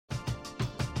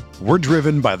We're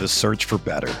driven by the search for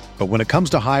better. But when it comes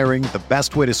to hiring, the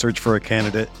best way to search for a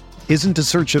candidate isn't to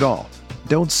search at all.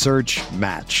 Don't search,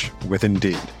 match with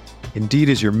Indeed. Indeed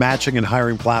is your matching and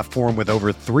hiring platform with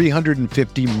over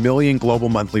 350 million global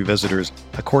monthly visitors,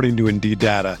 according to Indeed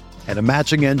data, and a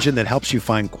matching engine that helps you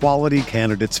find quality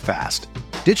candidates fast.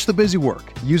 Ditch the busy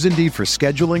work. Use Indeed for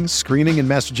scheduling, screening, and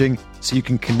messaging so you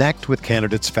can connect with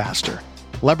candidates faster.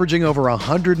 Leveraging over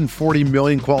 140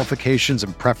 million qualifications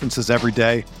and preferences every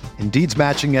day, Indeed's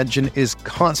matching engine is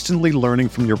constantly learning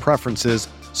from your preferences,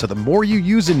 so the more you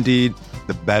use Indeed,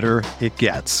 the better it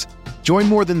gets. Join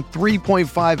more than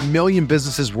 3.5 million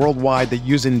businesses worldwide that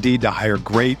use Indeed to hire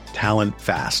great talent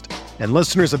fast. And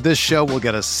listeners of this show will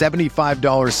get a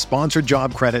 $75 sponsored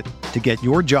job credit to get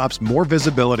your jobs more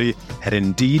visibility at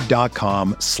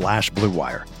Indeed.com/Blue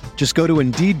Wire. Just go to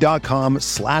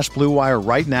Indeed.com/Blue Wire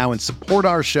right now and support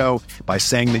our show by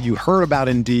saying that you heard about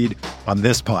Indeed on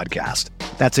this podcast.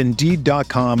 That's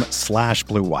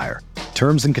Indeed.com/Blue Wire.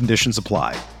 Terms and conditions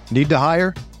apply. Need to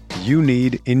hire? You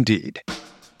need Indeed.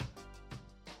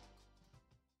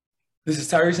 This is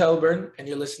Tyrese Halliburton, and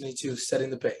you're listening to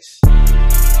Setting the Pace.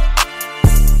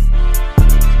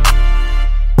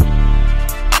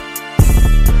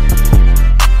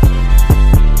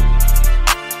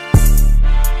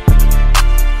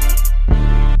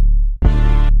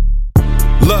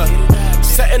 Look,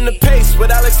 setting the pace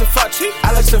with Alex and Facci.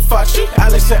 Alex and Facci.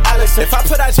 Alex and Alex. If I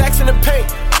put our jacks in the paint,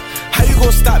 how you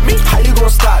gonna stop me? How you gonna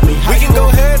stop me? We can go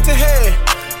head to head.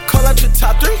 Call out your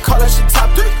top three. Call out your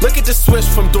top three. Look at the switch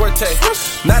from Duarte.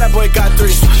 Now that boy got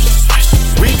three.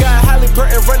 We got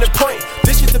Halliburton running point.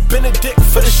 This is the Benedict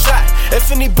for the shot.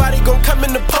 If anybody gon' come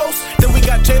in the post, then we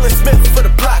got Jalen Smith for the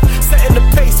block. Setting the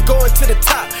pace, going to the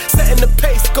top. Setting the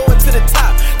pace, going to the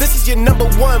top. This is your number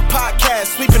one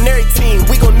podcast. Sweeping every team.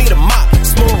 We gon' need a mop.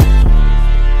 Smooth.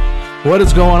 What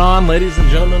is going on, ladies and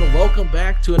gentlemen? Welcome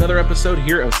back to another episode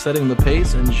here of Setting the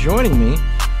Pace. And joining me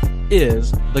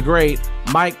is the great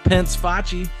Mike Pence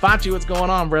Facci. Facci, what's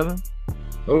going on, brother?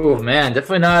 Oh, man,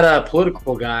 definitely not a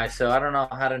political guy, so I don't know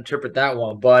how to interpret that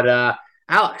one. But,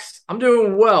 Alex, I'm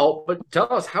doing well, but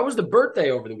tell us, how was the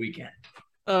birthday over the weekend?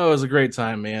 Oh, it was a great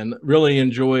time, man. Really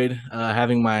enjoyed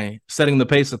having my Setting the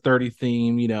Pace at 30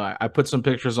 theme. You know, I put some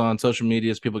pictures on social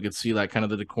media so people could see like kind of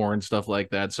the decor and stuff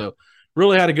like that. So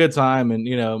really had a good time, and,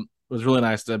 you know, it was really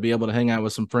nice to be able to hang out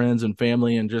with some friends and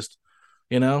family and just,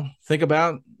 you know, think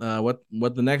about what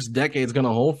the next decade is going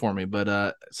to hold for me.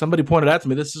 But somebody pointed out to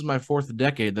me, this is my fourth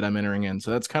decade that I'm entering in.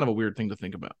 So that's kind of a weird thing to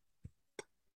think about.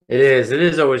 It is. It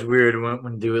is always weird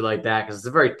when you do it like that because it's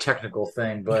a very technical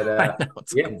thing. But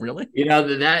yeah, really, you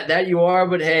know that you are.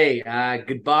 But hey,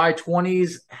 goodbye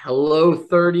 20s, hello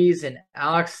 30s, and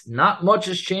Alex. Not much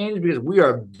has changed because we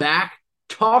are back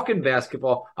talking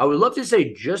basketball. I would love to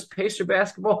say just Pacer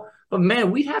basketball, but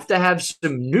man, we'd have to have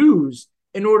some news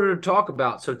in order to talk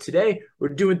about. So today we're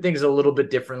doing things a little bit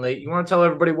differently. You want to tell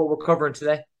everybody what we're covering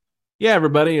today? Yeah,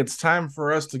 everybody, it's time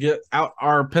for us to get out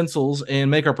our pencils and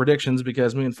make our predictions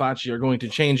because me and Facci are going to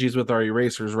change these with our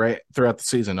erasers right throughout the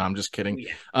season. No, I'm just kidding.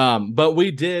 Yeah. But we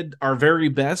did our very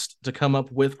best to come up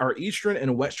with our Eastern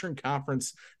and Western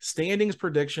Conference standings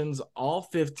predictions, all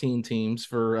 15 teams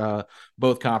for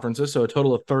both conferences, so a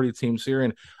total of 30 teams here.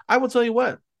 And I will tell you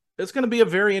what, it's going to be a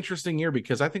very interesting year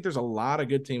because I think there's a lot of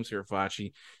good teams here,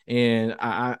 Facci. And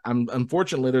I'm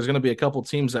unfortunately, there's going to be a couple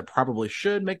teams that probably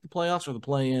should make the playoffs or the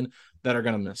play-in that are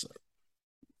going to miss it.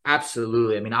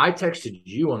 Absolutely. I mean, I texted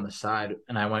you on the side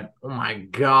and I went, oh my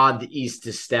God, the East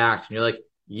is stacked. And you're like,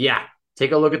 yeah,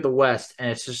 take a look at the West. And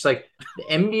it's just like the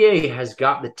NBA has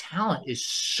got the talent is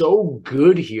so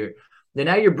good here. Then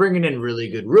now you're bringing in really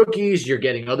good rookies. You're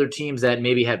getting other teams that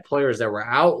maybe had players that were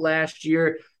out last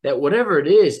year, that whatever it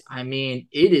is, I mean,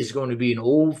 it is going to be an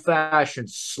old-fashioned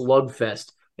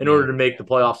slugfest in order to make the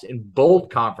playoffs in both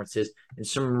conferences. And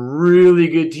some really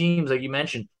good teams, like you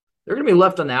mentioned, they're going to be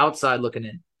left on the outside looking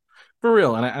in. For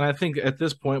real. And I think at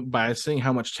this point, by seeing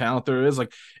how much talent there is,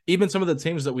 like even some of the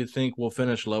teams that we think will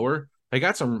finish lower, they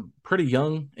got some pretty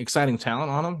young, exciting talent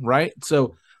on them, right?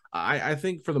 So I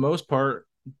think for the most part,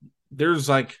 there's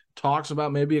like talks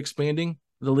about maybe expanding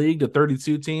the league to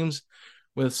 32 teams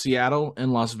with Seattle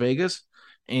and Las Vegas.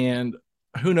 And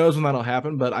who knows when that'll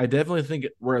happen, but I definitely think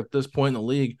we're at this point in the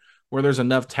league where there's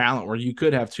enough talent where you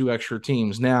could have two extra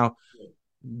teams. Now,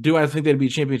 do I think they'd be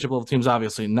championship level teams?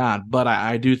 Obviously not, but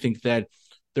I do think that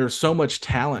there's so much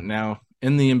talent now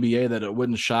in the NBA that it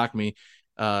wouldn't shock me.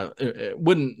 It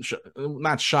wouldn't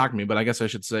not shock me, but I guess I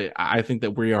should say I think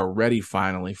that we are ready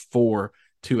finally for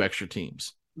two extra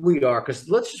teams. We are, because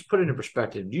let's just put it in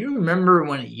perspective. Do you remember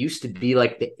when it used to be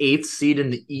like the 8th seed in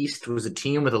the East was a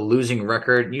team with a losing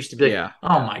record? It used to be like, Yeah.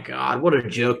 oh my God, what a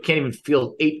joke. Can't even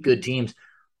field 8 good teams.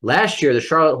 Last year, the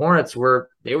Charlotte Hornets were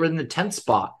in the 10th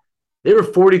spot. They were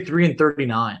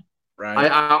 43-39.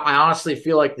 Right. I honestly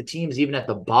feel like the teams even at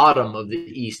the bottom of the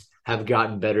East have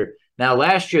gotten better. Now,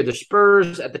 last year, the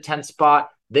Spurs at the 10th spot,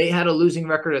 they had a losing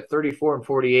record at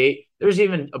 34-48. There's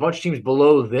even a bunch of teams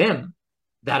below them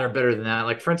that are better than that.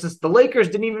 Like, for instance, the Lakers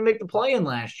didn't even make the play-in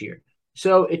last year.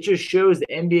 So it just shows the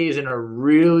NBA is in a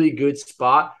really good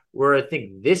spot where I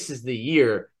think this is the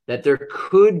year that there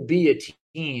could be a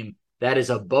team that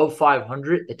is above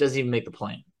 500 that doesn't even make the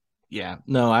play-in. Yeah,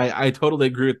 no, I totally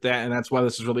agree with that, and that's why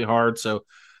this is really hard. So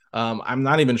I'm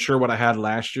not even sure what I had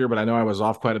last year, but I know I was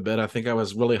off quite a bit. I think I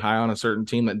was really high on a certain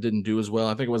team that didn't do as well.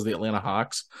 I think it was the Atlanta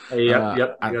Hawks.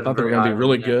 Yep. I thought they were going to be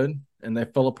really good, and they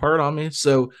fell apart on me.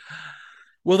 So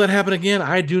will that happen again?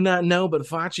 I do not know. But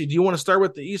Facci, do you want to start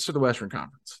with the East or the Western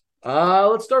Conference?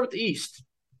 Let's start with the East.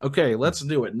 Okay, let's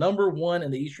do it. Number 1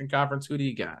 in the Eastern Conference, who do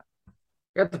you got?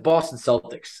 I got the Boston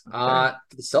Celtics.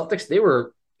 The Celtics, they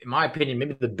were, in my opinion,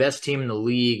 maybe the best team in the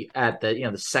league at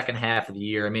the second half of the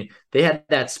year. I mean, they had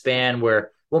that span where at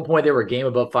one point they were a game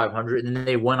above 500, and then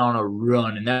they went on a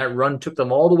run, and that run took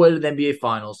them all the way to the NBA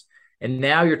Finals. And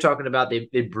now you're talking about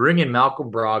they bring in Malcolm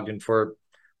Brogdon for,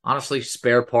 honestly,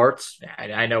 spare parts.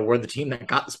 I know we're the team that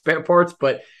got the spare parts,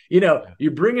 but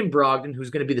you bring in Brogdon, who's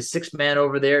going to be the 6th man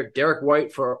over there. Derek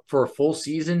White for a full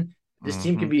season. This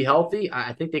team can be healthy.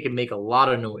 I think they can make a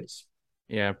lot of noise.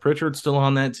 Yeah, Pritchard's still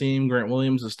on that team. Grant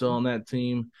Williams is still on that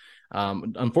team.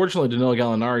 Unfortunately, Danilo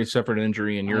Gallinari suffered an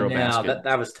injury in Eurobasket.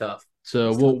 That was tough.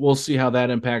 So we'll see how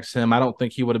that impacts him. I don't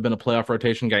think he would have been a playoff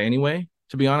rotation guy anyway,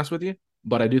 to be honest with you.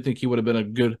 But I do think he would have been a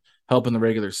good help in the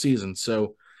regular season.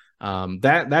 So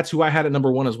that's who I had at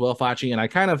number 1 as well, Facci. And I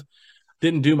kind of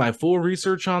didn't do my full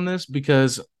research on this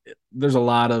because there's a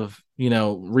lot of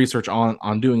research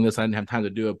on doing this. I didn't have time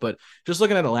to do it, but just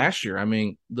looking at it last year, I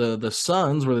mean, the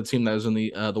Suns were the team that was in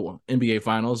the NBA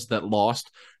Finals that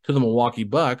lost to the Milwaukee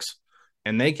Bucks,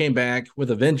 and they came back with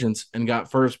a vengeance and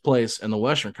got first place in the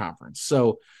Western Conference.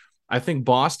 So I think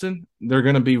Boston, they're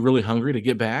going to be really hungry to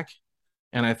get back,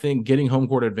 and I think getting home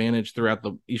court advantage throughout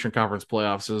the Eastern Conference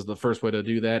playoffs is the first way to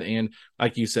do that. And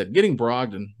like you said, getting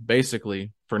Brogdon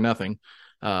basically for nothing,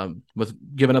 with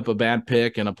giving up a bad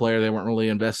pick and a player they weren't really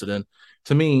invested in,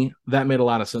 to me, that made a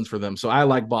lot of sense for them. So I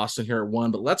like Boston here at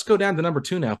 1, but let's go down to number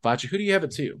 2 now, Facci. Who do you have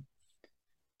at 2?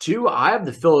 2, I have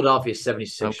the Philadelphia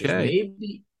 76ers. Okay.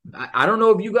 Maybe, I don't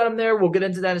know if you got them there. We'll get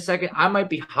into that in a second. I might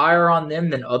be higher on them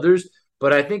than others,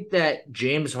 but I think that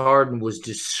James Harden was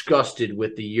disgusted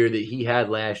with the year that he had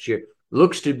last year.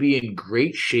 Looks to be in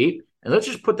great shape. And let's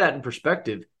just put that in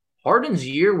perspective. Harden's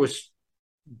year was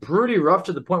pretty rough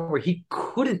to the point where he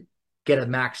couldn't get a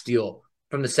max deal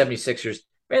from the 76ers.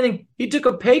 I think he took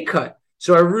a pay cut.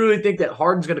 So I really think that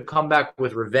Harden's going to come back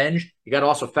with revenge. You got to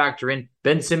also factor in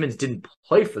Ben Simmons didn't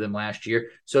play for them last year.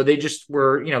 So they just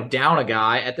were, down a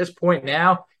guy. At this point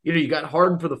now, you got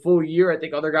Harden for the full year. I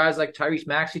think other guys like Tyrese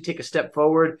Maxey take a step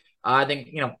forward. I think,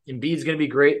 Embiid's going to be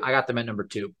great. I got them at number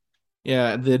 2.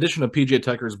 Yeah, the addition of PJ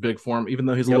Tucker is big for him. Even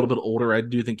though he's a little bit older, I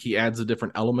do think he adds a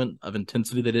different element of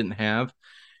intensity they didn't have.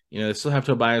 They still have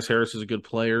Tobias Harris, who's a good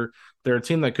player. They're a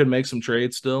team that could make some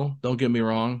trades still, don't get me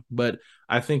wrong. But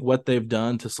I think what they've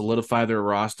done to solidify their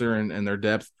roster and their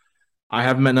depth, I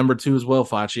have them at number 2 as well,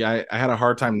 Facci. I had a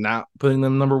hard time not putting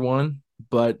them number 1,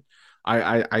 but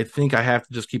I think I have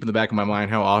to just keep in the back of my mind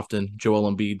how often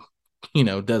Joel Embiid,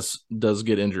 does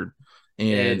get injured.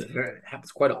 And it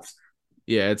happens quite often.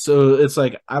 Yeah, it's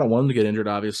like I don't want him to get injured,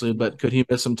 obviously, but could he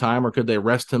miss some time or could they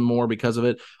rest him more because of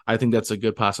it? I think that's a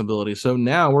good possibility. So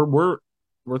now we're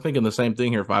thinking the same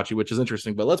thing here, Facci, which is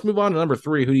interesting. But let's move on to number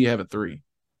 3. Who do you have at 3?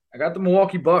 I got the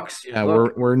Milwaukee Bucks. Yeah,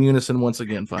 we're in unison once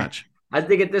again, Facci. I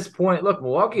think at this point, look,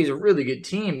 Milwaukee is a really good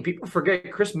team. People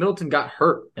forget Chris Middleton got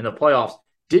hurt in the playoffs,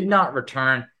 did not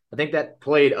return. I think that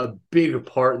played a big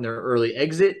part in their early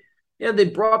exit. Yeah, they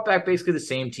brought back basically the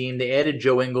same team. They added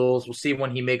Joe Ingles. We'll see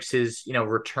when he makes his,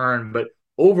 return. But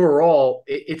overall,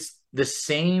 it's the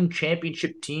same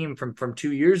championship team from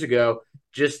 2 years ago.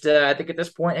 Just, I think at this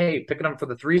point, hey, picking them for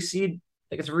the 3 seed, I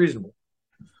think it's reasonable.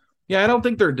 Yeah, I don't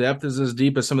think their depth is as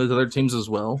deep as some of the other teams as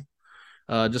well,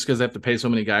 just because they have to pay so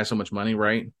many guys so much money,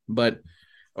 right? But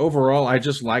overall, I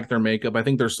just like their makeup. I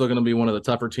think they're still going to be one of the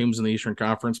tougher teams in the Eastern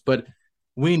Conference. But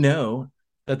we know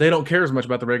that they don't care as much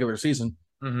about the regular season.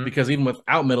 Because even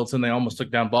without Middleton, they almost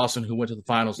took down Boston, who went to the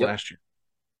finals last year.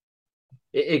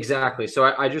 Exactly. So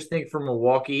I just think for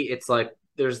Milwaukee, it's like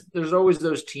there's always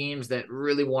those teams that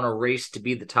really want to race to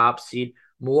be the top seed.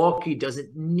 Milwaukee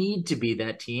doesn't need to be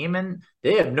that team, and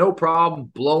they have no problem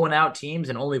blowing out teams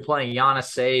and only playing Giannis,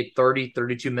 say, 30,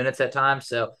 32 minutes at times.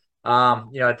 So, I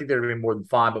think they're going to be more than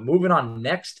fine. But moving on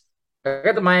next, I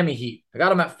got the Miami Heat. I got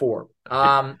them at 4.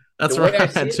 That's right. I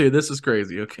had too. This is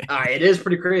crazy. Okay. It is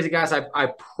pretty crazy, guys.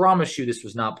 I promise you this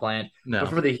was not planned. No. But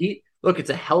for the Heat, look, it's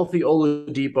a healthy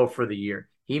Oladipo for the year.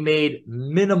 He made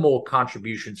minimal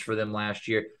contributions for them last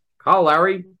year. Kyle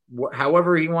Lowry,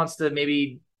 however he wants to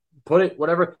maybe put it,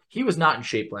 whatever, he was not in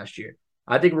shape last year.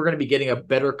 I think we're going to be getting a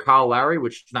better Kyle Lowry,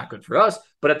 which is not good for us.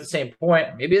 But at the same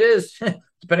point, maybe it is,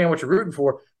 depending on what you're rooting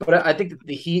for. But I think that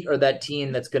the Heat are that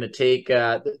team that's going to take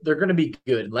they're going to be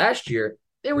good. Last year,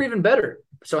 they were even better.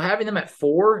 So having them at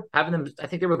 4, I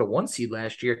think they were the 1 seed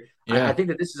last year. Yeah. I think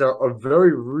that this is a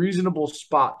very reasonable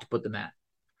spot to put them at.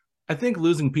 I think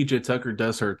losing PJ Tucker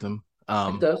does hurt them.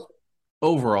 It does.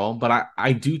 Overall, but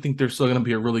I do think they're still going to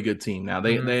be a really good team. Now,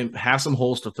 they have some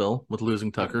holes to fill with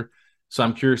losing Tucker, so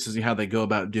I'm curious to see how they go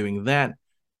about doing that.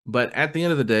 But at the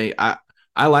end of the day,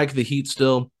 I like the Heat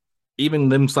still. Even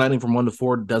them sliding from 1 to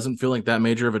 4 doesn't feel like that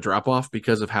major of a drop-off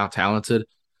because of how talented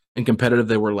and competitive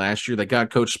they were last year. They got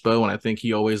Coach Spo, and I think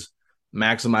he always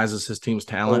maximizes his team's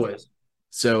talent. Always.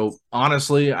 So,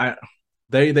 honestly,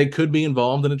 they could be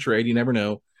involved in a trade. You never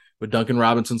know. With Duncan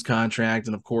Robinson's contract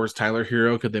and, of course, Tyler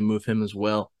Hero, could they move him as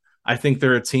well? I think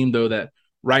they're a team, though, that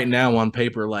right now on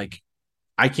paper, like,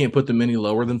 I can't put them any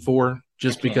lower than 4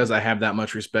 just because I have that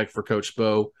much respect for Coach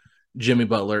Spo, Jimmy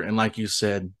Butler, and like you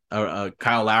said,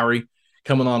 Kyle Lowry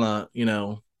coming on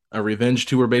a revenge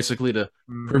tour basically to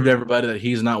prove to everybody that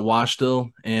he's not washed still.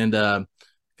 And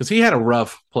because he had a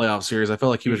rough playoff series, I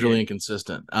felt like he was really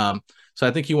inconsistent. So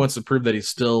I think he wants to prove that he's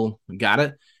still got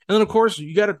it. And then, of course,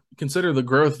 you got to consider the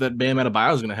growth that Bam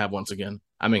Adebayo is going to have once again.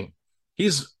 I mean,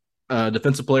 he's a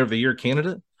Defensive Player of the Year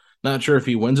candidate. Not sure if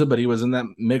he wins it, but he was in that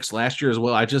mix last year as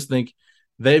well. I just think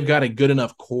they've got a good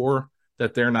enough core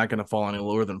that they're not going to fall any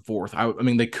lower than 4th. I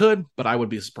mean, they could, but I would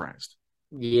be surprised.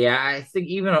 Yeah, I think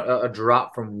even a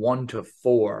drop from 1 to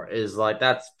 4 is like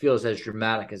that feels as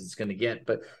dramatic as it's going to get.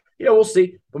 But, we'll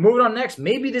see. But moving on next,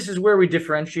 maybe this is where we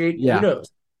differentiate. Yeah. Who knows?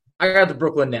 I got the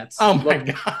Brooklyn Nets. Oh, my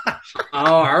gosh.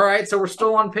 Oh, all right. So we're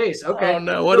still on pace. Okay. Oh,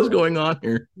 no. What is going on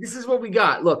here? This is what we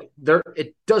got. Look,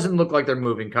 it doesn't look like they're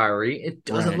moving Kyrie. It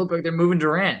doesn't look like they're moving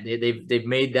Durant. They've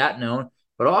made that known.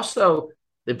 But also,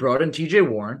 they brought in TJ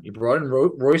Warren. You brought in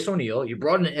Royce O'Neal. You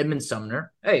brought in Edmund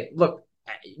Sumner. Hey, look,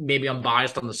 maybe I'm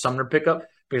biased on the Sumner pickup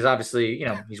because obviously,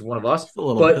 he's one of us.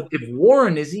 But if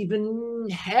Warren is even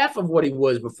half of what he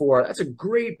was before, that's a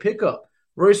great pickup.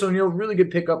 Royce O'Neal, really good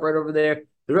pickup right over there.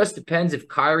 The rest depends if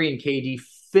Kyrie and KD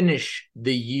finish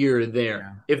the year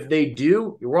there. Yeah. If they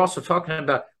do, we're also talking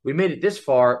about we made it this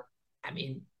far. I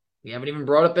mean, we haven't even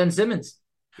brought up Ben Simmons.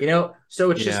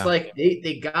 So it's just like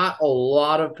they got a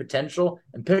lot of potential,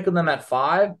 and picking them at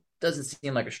 5 doesn't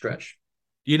seem like a stretch.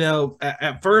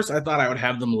 At first I thought I would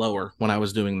have them lower when I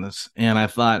was doing this, and I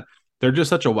thought they're just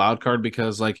such a wild card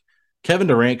because like Kevin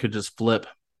Durant could just flip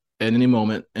at any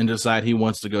moment and decide he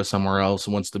wants to go somewhere else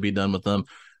and wants to be done with them.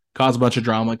 Cause a bunch of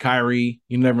drama. Kyrie,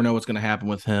 you never know what's going to happen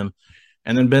with him.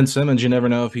 And then Ben Simmons, you never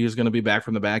know if he's going to be back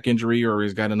from the back injury or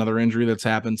he's got another injury that's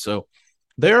happened. So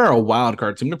they're a wild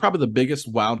card team. They're probably the biggest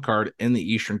wild card in the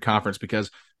Eastern Conference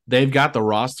because they've got the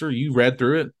roster. You read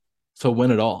through it to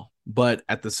win it all. But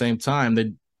at the same time,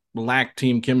 they lack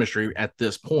team chemistry at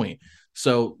this point.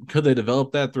 So could they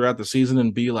develop that throughout the season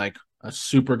and be like a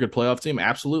super good playoff team?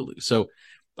 Absolutely. So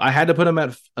I had to put them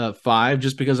at 5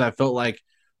 just because I felt like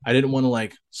I didn't want to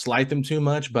like slight them too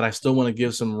much, but I still want to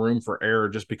give some room for error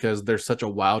just because they're such a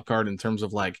wild card in terms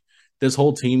of like this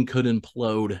whole team could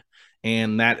implode.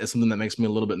 And that is something that makes me a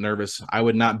little bit nervous. I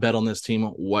would not bet on this team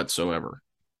whatsoever.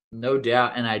 No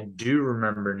doubt. And I do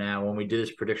remember now when we did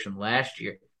this prediction last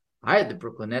year, I had the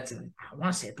Brooklyn Nets, and I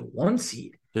want to say at the 1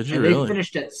 seed. Did you and really? They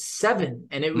finished at 7,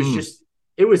 and it was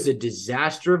it was a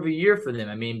disaster of a year for them.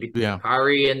 I mean,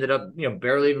 Kyrie ended up,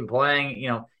 barely even playing.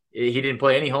 He didn't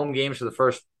play any home games for the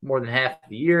first more than half of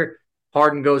the year.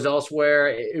 Harden goes elsewhere.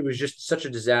 It was just such a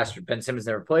disaster. Ben Simmons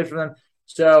never played for them.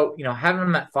 So, having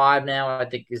them at 5 now, I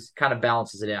think is kind of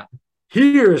balances it out.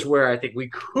 Here's where I think we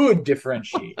could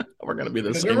differentiate. We're going to be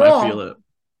the same. I feel it.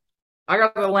 I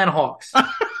got the Atlanta Hawks.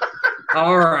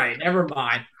 All right, never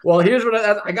mind. Well, here's what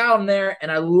I got them there,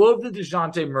 and I love the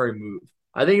DeJounte Murray move.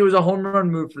 I think it was a home run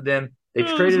move for them. They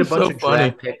traded a bunch of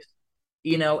draft picks.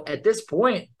 At this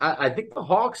point, I think the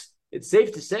Hawks, it's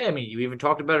safe to say, I mean, you even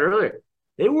talked about it earlier,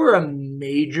 they were a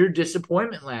major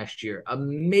disappointment last year, a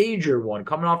major one.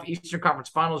 Coming off Eastern Conference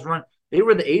Finals run, they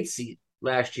were the 8th seed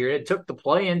last year. It took the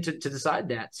play-in to decide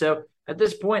that. So at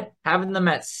this point, having them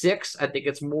at 6, I think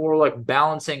it's more like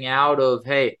balancing out of,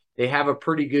 hey, they have a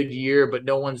pretty good year, but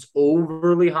no one's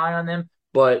overly high on them,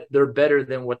 but they're better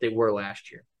than what they were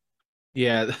last year.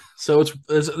 Yeah, so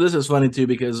this is funny too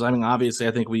because I mean obviously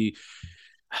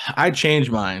I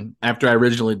changed mine after I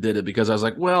originally did it because I was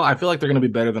like, well, I feel like they're going to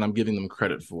be better than I'm giving them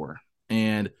credit for,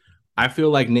 and I feel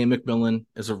like Nate McMillan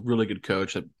is a really good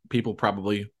coach that people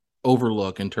probably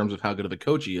overlook in terms of how good of a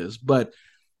coach he is, but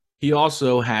he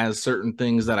also has certain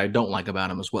things that I don't like about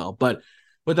him as well. But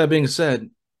with that being said,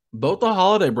 both the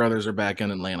Holiday brothers are back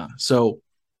in Atlanta, so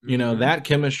you know that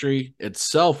chemistry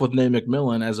itself with Nate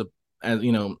McMillan as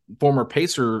you know, former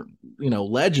Pacer, you know,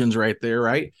 legends right there,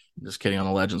 right? Just kidding on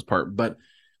the legends part, but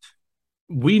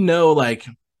we know like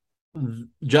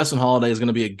Justin Holiday is going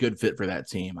to be a good fit for that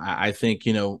team. I think,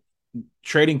 you know,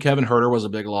 trading Kevin Huerter was a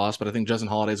big loss, but I think Justin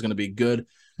Holiday is going to be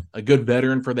a good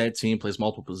veteran for that team, plays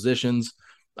multiple positions.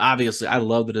 Obviously, I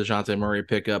love the DeJounte Murray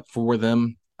pickup for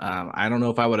them. I don't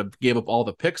know if I would have gave up all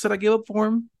the picks that I gave up for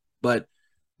him, but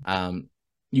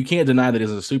you can't deny that he's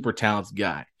a super talented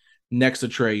guy. Next to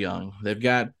Trae Young, they've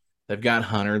got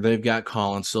Hunter, they've got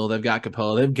Collinsville, they've got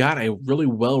Capella, they've got a really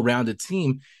well-rounded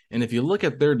team. And if you look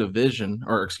at their division,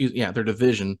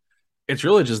 it's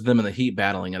really just them and the Heat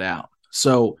battling it out.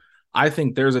 So I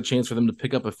think there's a chance for them to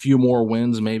pick up a few more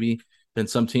wins, maybe than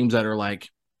some teams that are like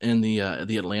in the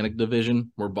Atlantic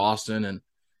Division, where Boston and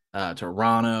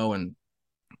Toronto and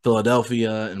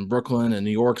Philadelphia and Brooklyn and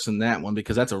New York's in that one,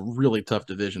 because that's a really tough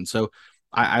division. So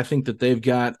I think that they've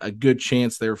got a good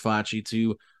chance there, Facci,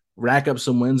 to rack up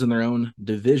some wins in their own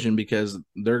division because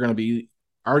they're going to be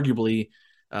arguably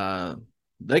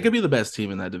they could be the best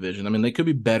team in that division. I mean, they could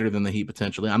be better than the Heat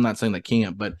potentially. I'm not saying they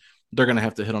can't, but they're going to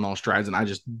have to hit on all strides, and I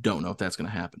just don't know if that's going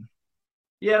to happen.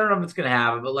 Yeah, I don't know if it's going to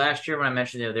happen, but last year when I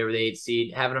mentioned they were the 8th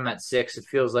seed, having them at 6, it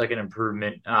feels like an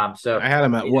improvement. So I had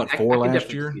them at 4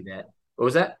 last year? What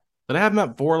was that? Did I have them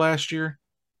at 4 last year?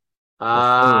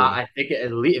 I think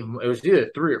it was either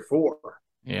 3 or 4.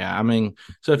 Yeah, I mean,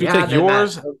 so if you take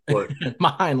yours and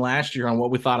mine last year on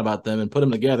what we thought about them and put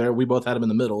them together, we both had them in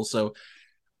the middle. So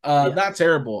not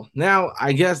terrible. Now,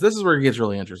 I guess this is where it gets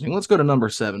really interesting. Let's go to number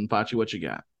 7. Facci, what you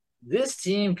got? This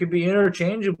team could be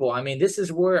interchangeable. I mean, this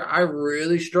is where I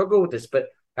really struggle with this, but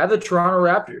I have the Toronto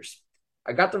Raptors.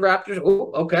 I got the Raptors.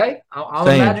 Oh, okay. I'll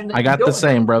imagine. I got the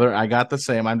same, brother. I got the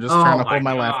same. I'm just trying to hold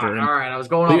my laughter. All right, I was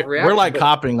going off reaction. We're like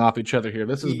copying off each other here.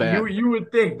 This is bad. You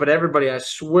would think, but everybody, I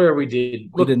swear we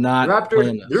did. We did not.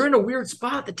 Raptors, they're in a weird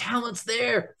spot. The talent's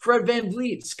there. Fred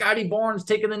VanVleet, Scotty Barnes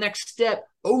taking the next step.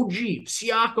 OG,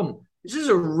 Siakam. This is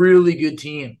a really good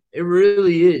team. It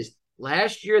really is.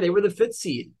 Last year, they were the 5th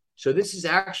seed. So this is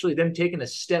actually them taking a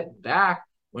step back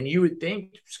when you would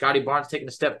think Scotty Barnes taking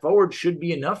a step forward should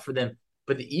be enough for them.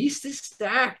 But the East is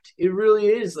stacked. It really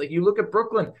is. Like, you look at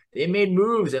Brooklyn, they made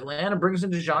moves. Atlanta brings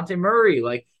in DeJounte Murray.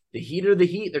 Like, the Heat are the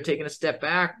Heat. They're taking a step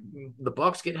back. The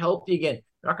Bucks get healthy again.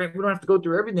 We don't have to go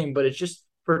through everything, but it's just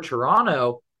for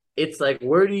Toronto, it's like,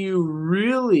 where do you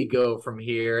really go from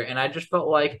here? And I just felt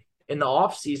like in the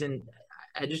offseason,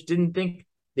 I just didn't think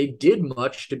they did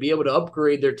much to be able to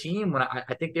upgrade their team when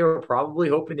I think they were probably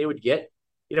hoping they would get,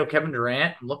 Kevin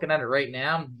Durant. I'm looking at it right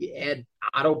now. You add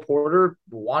Otto Porter,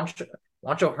 Juancho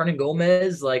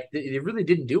Hernangomez. Like, they really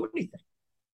didn't do anything.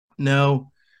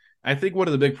 No. I think one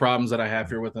of the big problems that I have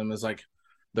here with them is like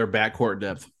their backcourt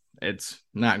depth. It's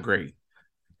not great.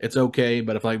 It's okay,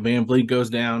 but if like VanVleet goes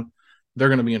down, they're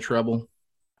going to be in trouble.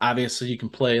 Obviously, you can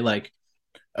play like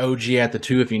OG at the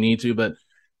 2 if you need to, but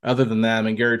other than that, I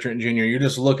mean, Gary Trent Jr., you're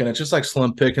just looking, it's just like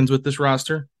slim pickings with this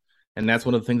roster. And that's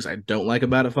one of the things I don't like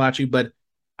about it, Facci, but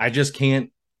I just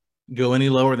can't go any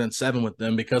lower than 7 with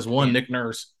them because 1, Nick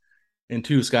Nurse, and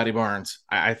 2, Scotty Barnes.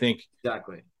 I think.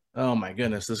 Exactly. Oh, my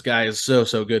goodness. This guy is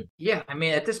so good. Yeah, I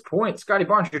mean, at this point, Scotty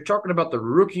Barnes, you're talking about the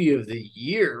rookie of the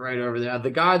year right over there,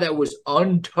 the guy that was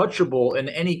untouchable in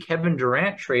any Kevin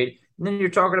Durant trade. And then you're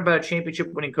talking about a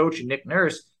championship-winning coach in Nick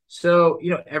Nurse. So,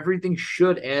 everything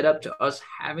should add up to us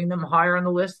having them higher on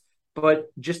the list, but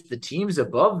just the teams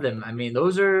above them, I mean,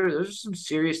 those are some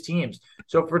serious teams.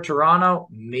 So for Toronto,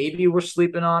 maybe we're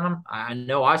sleeping on them. I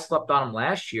know I slept on them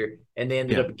last year, and they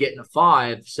ended up getting a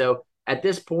 5. So at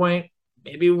this point,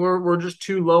 maybe we're just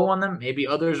too low on them. Maybe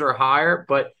others are higher,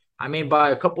 but I mean,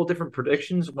 by a couple of different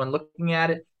predictions when looking at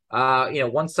it,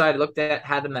 one side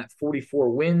had them at 44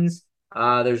 wins.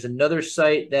 There's another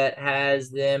site that has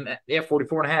them at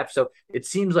 44.5. So it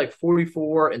seems like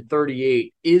 44 and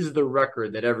 38 is the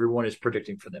record that everyone is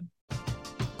predicting for them.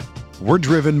 We're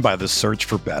driven by the search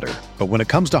for better. But when it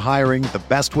comes to hiring, the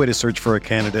best way to search for a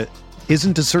candidate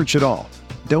isn't to search at all.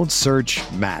 Don't search,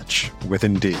 match with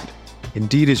Indeed.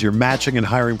 Indeed is your matching and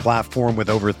hiring platform with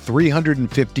over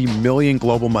 350 million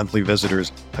global monthly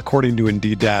visitors, according to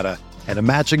Indeed data, and a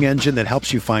matching engine that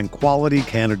helps you find quality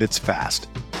candidates fast.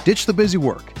 Ditch the busy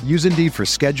work. Use Indeed for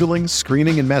scheduling,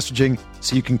 screening, and messaging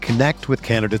so you can connect with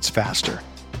candidates faster.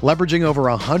 Leveraging over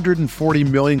 140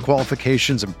 million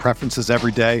qualifications and preferences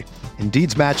every day,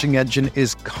 Indeed's matching engine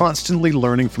is constantly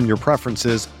learning from your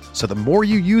preferences, so the more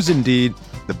you use Indeed,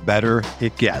 the better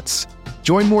it gets.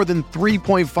 Join more than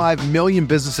 3.5 million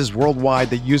businesses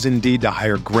worldwide that use Indeed to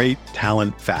hire great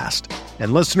talent fast.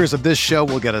 And listeners of this show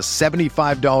will get a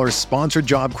 $75 sponsored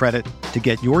job credit to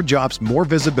get your jobs more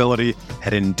visibility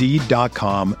at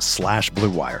Indeed.com/Blue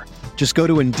Wire. Just go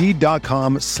to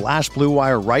Indeed.com/Blue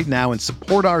Wire right now and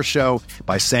support our show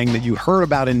by saying that you heard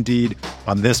about Indeed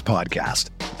on this podcast.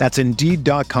 That's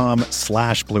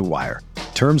Indeed.com/Blue Wire.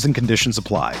 Terms and conditions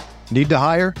apply. Need to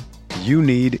hire? You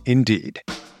need Indeed.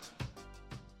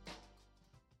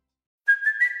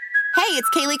 Hey, it's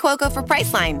Kaylee Cuoco for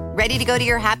Priceline. Ready to go to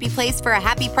your happy place for a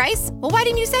happy price? Well, why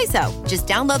didn't you say so? Just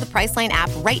download the Priceline app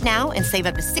right now and save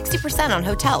up to 60% on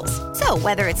hotels. So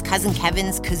whether it's Cousin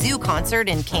Kevin's Kazoo Concert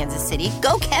in Kansas City,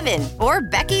 go Kevin, or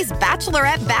Becky's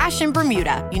Bachelorette Bash in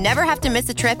Bermuda, you never have to miss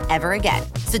a trip ever again.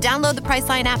 So download the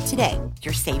Priceline app today.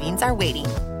 Your savings are waiting.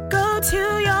 Go to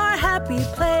your happy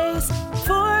place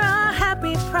for a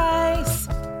happy price.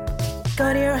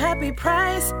 Go to your happy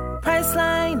price,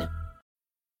 Priceline.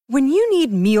 When you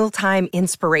need mealtime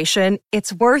inspiration,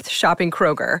 it's worth shopping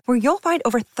Kroger, where you'll find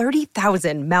over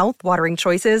 30,000 mouth-watering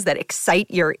choices that excite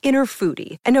your inner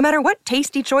foodie. And no matter what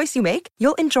tasty choice you make,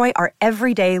 you'll enjoy our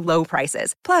everyday low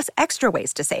prices, plus extra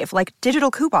ways to save, like digital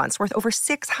coupons worth over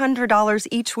 $600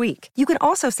 each week. You can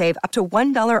also save up to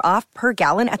 $1 off per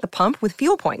gallon at the pump with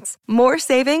fuel points. More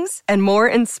savings and more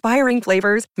inspiring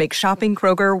flavors make shopping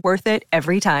Kroger worth it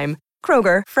every time.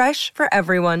 Kroger, fresh for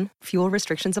everyone. Fuel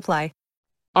restrictions apply.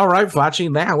 All right,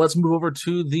 Fachi, now let's move over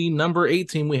to the number 8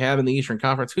 team we have in the Eastern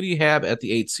Conference. Who do you have at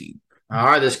the 8 seed? All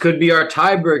right, this could be our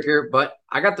tiebreaker, but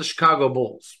I got the Chicago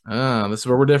Bulls. This is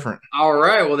where we're different. All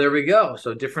right, well, there we go.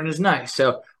 So different is nice.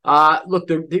 So, look,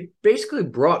 they basically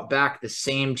brought back the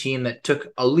same team that took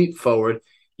a leap forward.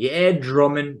 You add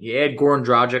Drummond, you add Goran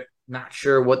Dragic. Not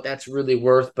sure what that's really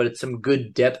worth, but it's some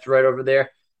good depth right over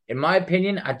there. In my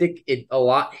opinion, I think a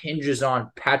lot hinges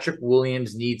on Patrick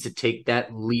Williams needs to take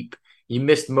that leap. He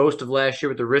missed most of last year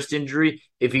with the wrist injury.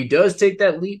 If he does take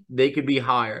that leap, they could be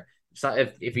higher. It's not,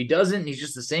 if he doesn't, he's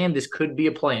just the same. This could be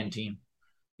a playing team.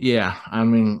 Yeah, I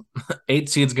mean, 8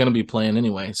 seed's going to be playing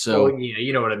anyway. So yeah,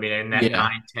 you know what I mean. And that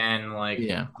 9-10, like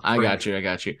I got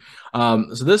you.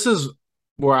 So this is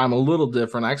where I'm a little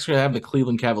different. I actually have the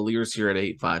Cleveland Cavaliers here at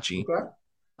 8, Fachi. Okay.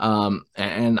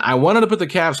 And I wanted to put the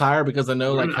Cavs higher because I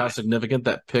know how significant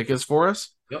that pick is for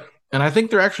us. Yep. And I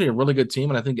think they're actually a really good team,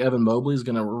 and I think Evan Mobley is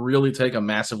going to really take a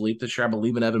massive leap this year. I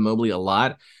believe in Evan Mobley a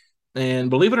lot. And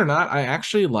believe it or not, I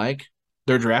actually like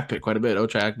their draft pick quite a bit,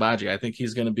 Ochai Agbaji. I think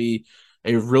he's going to be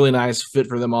a really nice fit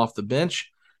for them off the bench.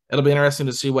 It'll be interesting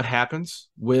to see what happens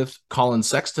with Colin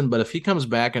Sexton, but if he comes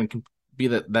back and can be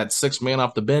that sixth man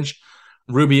off the bench,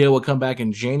 Rubio will come back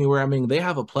in January. I mean, they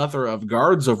have a plethora of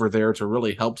guards over there to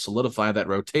really help solidify that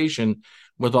rotation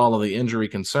with all of the injury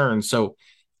concerns. So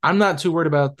I'm not too worried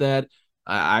about that.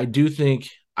 I do think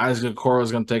Isaac Okoro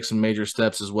is going to take some major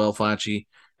steps as well, Fachi,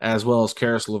 as well as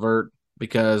Karis LeVert,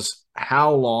 because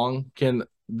how long can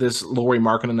this Lauri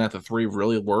Markkanen at the 3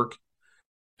 really work?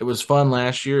 It was fun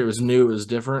last year. It was new. It was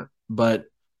different. But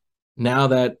now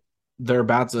that they're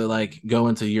about to go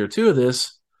into year 2 of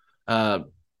this,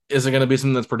 is it going to be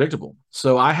something that's predictable?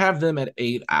 So I have them at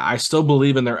 8. I still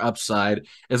believe in their upside.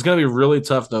 It's going to be really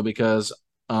tough, though, because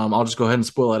I'll just go ahead and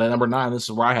spoil it. At number 9, this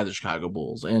is where I had the Chicago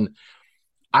Bulls. And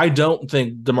I don't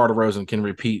think DeMar DeRozan can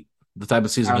repeat the type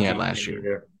of season he had last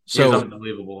year. So he was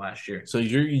unbelievable last year. So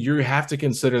you have to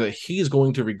consider that he's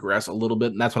going to regress a little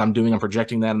bit, and that's what I'm doing. I'm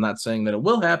projecting that. I'm not saying that it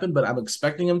will happen, but I'm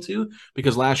expecting him to,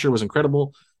 because last year was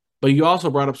incredible. But you also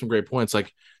brought up some great points.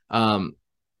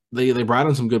 They brought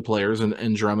in some good players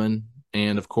in Drummond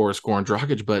and, of course, Goran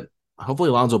Dragic, but hopefully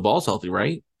Lonzo Ball's healthy,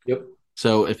 right? Yep.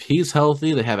 So if he's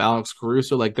healthy, they have Alex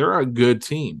Caruso. They're a good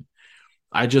team.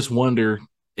 I just wonder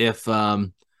what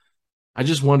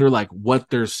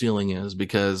their ceiling is,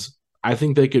 because I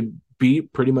think they could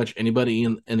beat pretty much anybody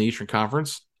in the Eastern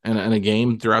Conference in a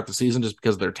game throughout the season just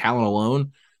because of their talent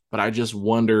alone. But I just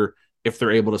wonder if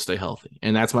they're able to stay healthy.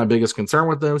 And that's my biggest concern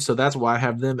with them. So that's why I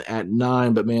have them at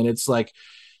 9. But, man, it's like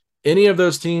any of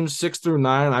those teams, 6 through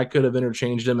 9, I could have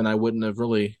interchanged them and I wouldn't have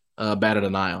really batted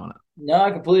an eye on it. No,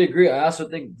 I completely agree. I also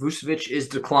think Vucevic is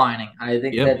declining. I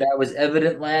think that was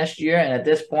evident last year, and at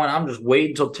this point, I'm just waiting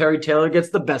until Terry Taylor gets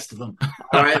the best of him.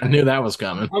 All right, I knew that was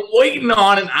coming. I'm waiting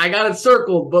on it. I got it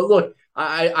circled. But look,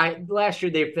 I last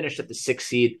year they finished at the 6th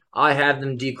seed. I have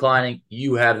them declining.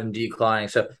 You have them declining.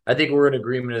 So I think we're in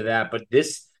agreement of that. But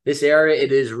this area,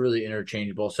 it is really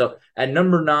interchangeable. So at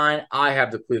number 9, I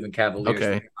have the Cleveland Cavaliers.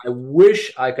 Okay. I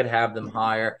wish I could have them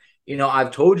higher.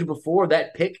 I've told you before,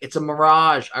 that pick, it's a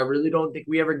mirage. I really don't think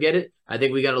we ever get it. I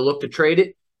think we got to look to trade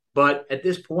it. But at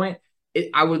this point,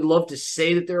 I would love to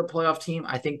say that they're a playoff team.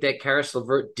 I think that Karis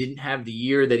LeVert didn't have the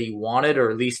year that he wanted,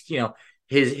 or at least,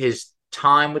 his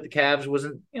time with the Cavs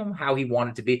wasn't, how he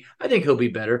wanted to be. I think he'll be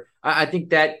better. I think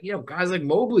that, guys like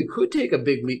Mobley could take a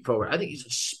big leap forward. I think he's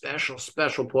a special,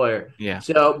 special player. Yeah.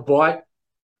 So, but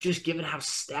just given how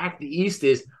stacked the East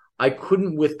is, I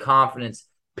couldn't with confidence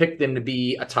pick them to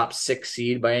be a top 6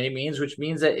 seed by any means, which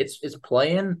means that it's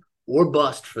playing or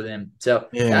bust for them. So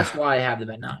that's why I have them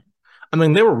at 9. I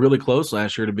mean, they were really close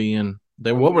last year to be in.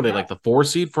 What were they, like the 4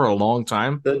 seed for a long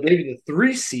time? Maybe the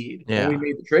 3 seed when we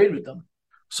made the trade with them.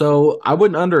 So I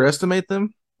wouldn't underestimate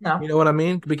them. No. You know what I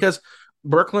mean? Because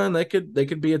Brooklyn, they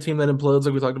could be a team that implodes,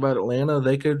 like we talked about. Atlanta,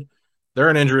 they're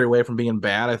an injury away from being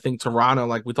bad. I think Toronto,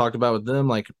 like we talked about with them,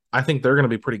 like I think they're going to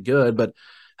be pretty good. But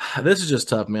this is just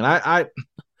tough, man.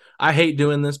 I hate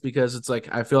doing this because it's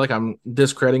like I feel like I'm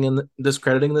discrediting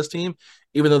this team,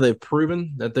 even though they've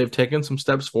proven that they've taken some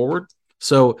steps forward.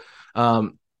 So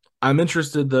I'm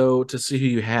interested though to see who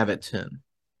you have at 10.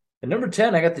 At number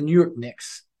 10, I got the New York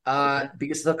Knicks.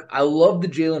 Because look, I love the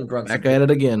Jalen Brunson. Back at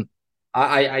it again.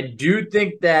 I do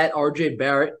think that RJ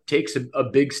Barrett takes a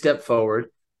big step forward.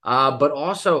 But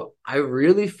also I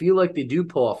really feel like they do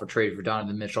pull off a trade for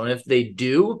Donovan Mitchell. And if they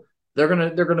do, they're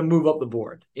gonna move up the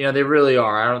board. They really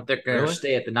are. I don't think they're gonna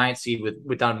stay at the 9th seed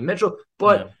with Donovan Mitchell,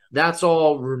 but that's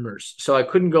all rumors. So I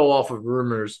couldn't go off of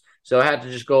rumors. So I had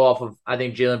to just go off of, I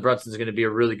think Jalen Brunson is going to be a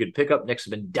really good pickup. Knicks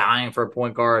have been dying for a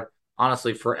point guard,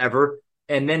 honestly, forever.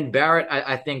 And then Barrett,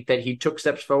 I think that he took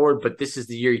steps forward, but this is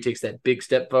the year he takes that big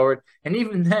step forward. And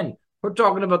even then, we're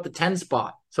talking about the 10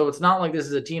 spot. So it's not like this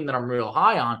is a team that I'm real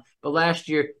high on, but last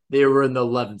year they were in the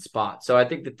 11th spot. So I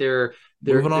think that they're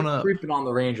creeping on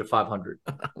the range of 500.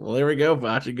 Well, there we go,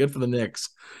 Vachi. Good for the Knicks.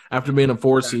 After being a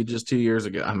 4 seed just 2 years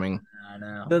ago. I mean, I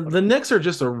know. The Knicks are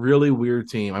just a really weird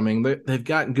team. I mean, they've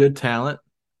got good talent.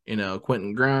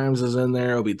 Quentin Grimes is in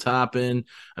there, Obi Toppin,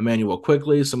 Emmanuel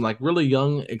Quickly, some like really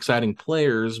young, exciting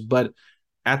players. But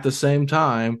at the same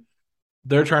time,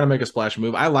 they're trying to make a splash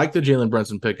move. I like the Jalen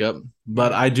Brunson pickup,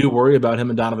 but I do worry about him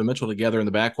and Donovan Mitchell together in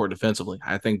the backcourt defensively.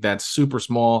 I think that's super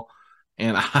small,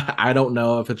 and I don't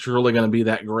know if it's really going to be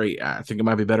that great. I think it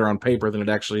might be better on paper than it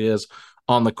actually is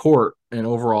on the court and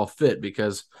overall fit,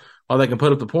 because while they can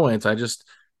put up the points,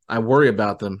 I worry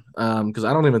about them because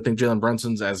I don't even think Jalen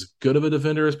Brunson's as good of a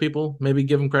defender as people maybe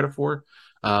give him credit for.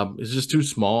 It's just too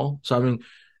small. So, I mean,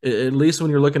 at least when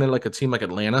you're looking at like a team like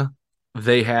Atlanta,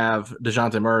 they have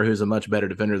DeJounte Murray, who's a much better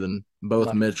defender than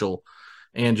both Mitchell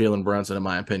and Jalen Brunson, in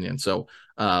my opinion. So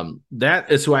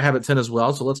that is who I have at 10 as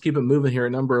well. So let's keep it moving here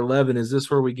at number 11. Is this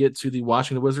where we get to the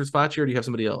Washington Wizards spot here, or do you have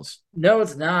somebody else? No,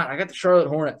 it's not. I got the Charlotte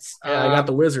Hornets. Yeah, I got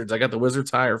the Wizards. I got the Wizards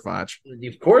higher, Foch.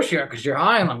 Of course you are, because you're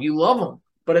high on them. You love them.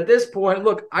 But at this point,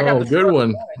 look, I got the good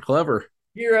one. Clever.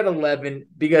 Here at 11,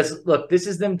 because look, this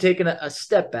is them taking a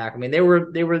step back. I mean, they were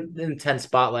in the 10th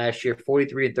spot last year,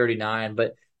 43-39,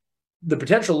 but the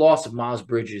potential loss of Miles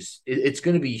Bridges, it's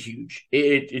going to be huge.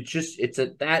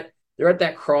 They're at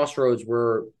that crossroads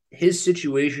where his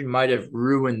situation might have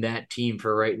ruined that team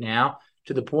for right now,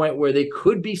 to the point where they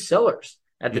could be sellers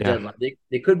at the deadline.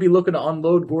 They could be looking to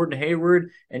unload Gordon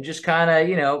Hayward and just kind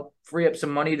of, free up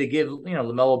some money to give,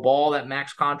 LaMelo Ball that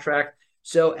max contract.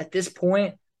 So at this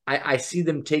point, I see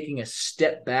them taking a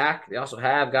step back. They also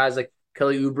have guys like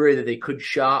Kelly Oubre that they could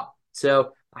shop.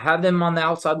 So I have them on the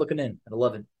outside looking in at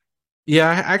 11. Yeah,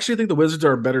 I actually think the Wizards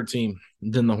are a better team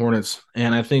than the Hornets.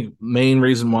 And I think main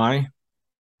reason why,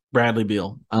 Bradley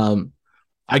Beal.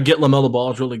 I get LaMelo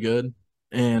Ball is really good,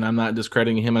 and I'm not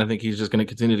discrediting him. I think he's just going to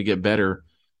continue to get better.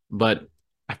 But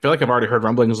I feel like I've already heard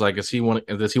rumblings like, does he want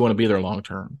to be there long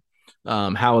term?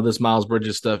 How will this Miles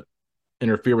Bridges stuff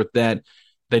interfere with that?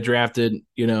 They drafted,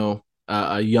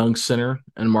 a young center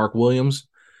and Mark Williams.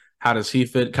 How does he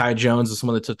fit? Kai Jones is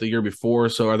someone that took the year before.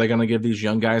 So are they going to give these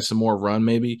young guys some more run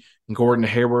maybe? And Gordon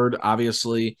Hayward,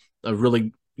 obviously a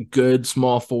really good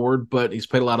small forward, but he's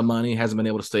paid a lot of money, hasn't been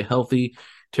able to stay healthy.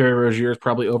 Terry Rozier is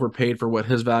probably overpaid for what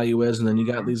his value is. And then you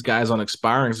got these guys on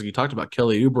expiring. So you talked about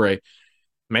Kelly Oubre,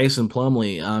 Mason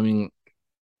Plumlee. I mean,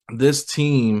 this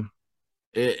team,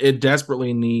 it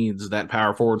desperately needs that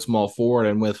power forward, small forward.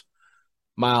 And with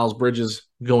Miles Bridges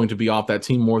going to be off that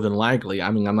team more than likely,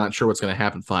 I mean, I'm not sure what's going to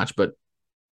happen, Flash, but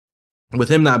with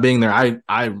him not being there,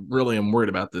 I really am worried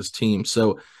about this team.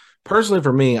 So personally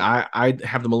for me, I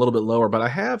have them a little bit lower, but I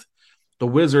have the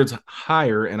Wizards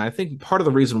higher, and I think part of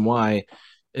the reason why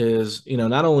is,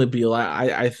 not only Beal,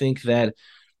 I think that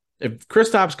if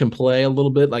Kristaps can play a little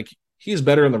bit, like he's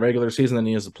better in the regular season than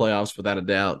he is the playoffs, without a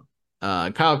doubt.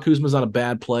 Kyle Kuzma's not a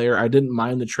bad player. I didn't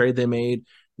mind the trade they made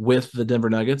with the Denver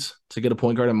Nuggets to get a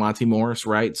point guard at Monty Morris,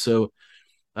 right? So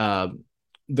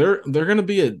they're going to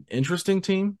be an interesting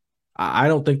team. I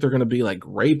don't think they're going to be like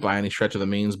great by any stretch of the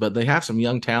means, but they have some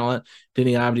young talent.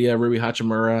 Denny Avdia, Rui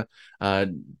Hachimura.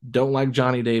 Don't like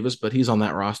Johnny Davis, but he's on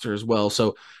that roster as well.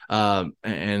 So,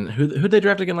 and who they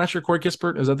drafted again last year? Corey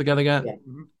Kispert, is that the guy they got?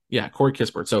 Yeah, Corey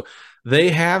Kispert. So they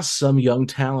have some young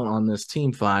talent on this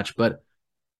team, Foch, but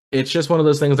it's just one of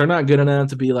those things. They're not good enough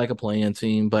to be like a play-in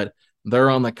team, but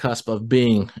they're on the cusp of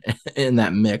being in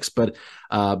that mix. But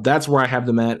that's where I have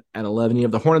them at 11. You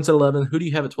have the Hornets at 11. Who do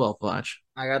you have at 12, Foch?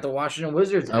 I got the Washington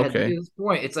Wizards. Okay. At this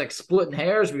point, it's like splitting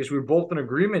hairs because we were both in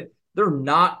agreement. They're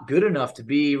not good enough to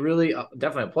be really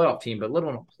definitely a playoff team, but let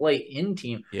alone a play-in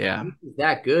team. Yeah.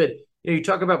 That good. You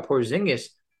talk about Porzingis.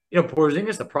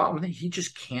 Porzingis, the problem is he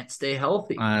just can't stay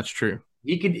healthy. That's true.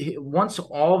 Once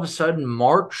all of a sudden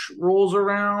March rolls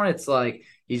around, it's like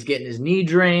he's getting his knee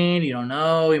drained. You don't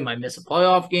know. He might miss a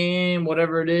playoff game,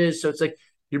 whatever it is. So it's like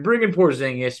you're bringing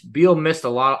Porzingis. Beal missed a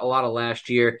lot of last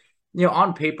year.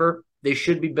 On paper, they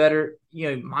should be better.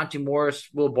 Monty Morris,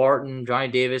 Will Barton, Johnny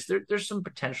Davis, there's some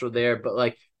potential there, but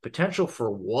like potential for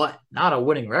what? Not a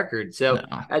winning record. So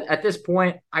no. at this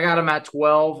point, I got them at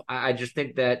 12. I just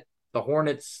think that the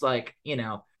Hornets, like,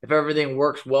 if everything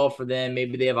works well for them,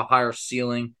 maybe they have a higher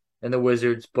ceiling than the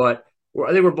Wizards, but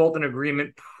I think we're both in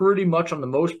agreement pretty much on the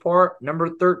most part. Number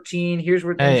 13, here's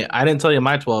where. Hey, I didn't tell you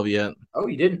my 12 yet. Oh,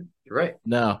 you didn't? You're right.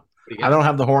 No, I don't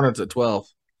have the Hornets at 12.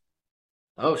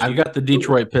 Oh, so I've got the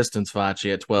Detroit Pistons,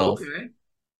 Facci, at 12. Okay.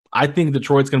 I think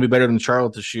Detroit's going to be better than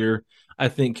Charlotte this year. I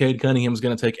think Cade Cunningham's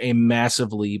going to take a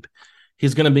massive leap.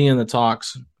 He's going to be in the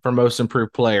talks for most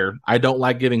improved player. I don't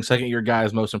like giving second-year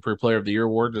guys most improved player of the year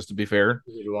award, just to be fair.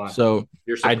 So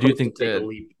I do think that a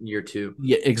leap in year 2.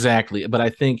 Yeah, exactly. But I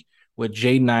think with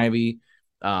Jaden Ivey,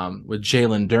 with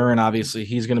Jalen Duren, obviously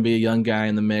he's going to be a young guy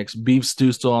in the mix. Beef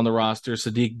Stew still on the roster.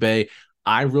 Sadiq Bey.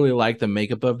 I really like the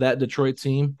makeup of that Detroit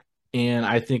team, and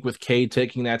I think with Cade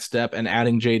taking that step and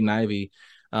adding Jaden Ivey,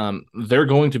 they're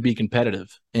going to be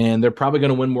competitive, and they're probably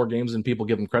going to win more games than people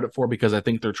give them credit for, because I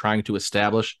think they're trying to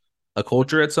establish a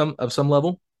culture at some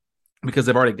level, because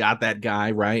they've already got that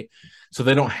guy, right? So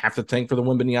they don't have to tank for the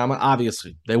Wembanyama.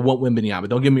 Obviously, they want Wembanyama.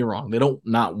 Don't get me wrong. They don't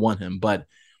not want him, but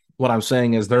what I'm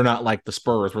saying is they're not like the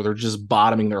Spurs where they're just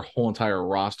bottoming their whole entire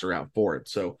roster out for it.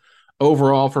 So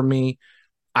overall for me,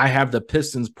 I have the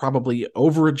Pistons probably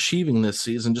overachieving this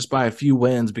season just by a few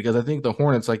wins, because I think the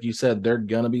Hornets, like you said, they're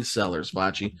going to be sellers,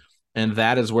 Facci. And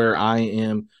that is where I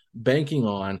am banking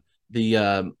on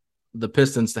the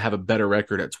Pistons to have a better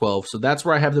record at 12. So that's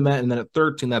where I have them at. And then at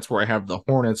 13, that's where I have the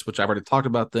Hornets, which I've already talked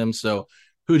about them. So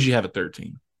who'd you have at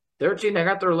 13? 13, I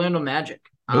got the Orlando Magic.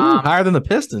 Ooh, higher than the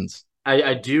Pistons.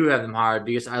 I do have them higher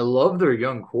because I love their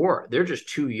young core. They're just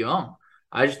too young.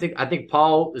 I think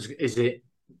Paolo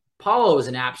is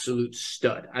an absolute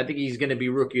stud. I think he's going to be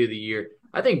rookie of the year.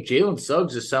 I think Jalen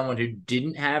Suggs is someone who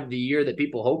didn't have the year that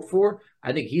people hoped for.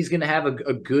 I think he's going to have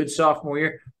a good sophomore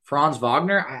year. Franz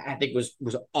Wagner, I think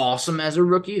was awesome as a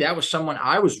rookie. That was someone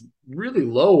I was really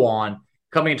low on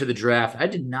coming into the draft. I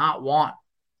did not want,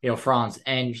 Franz,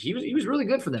 and he was really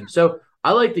good for them. So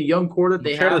I like the young core that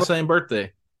they share have. The same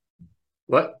birthday.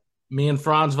 What? Me and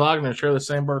Franz Wagner share the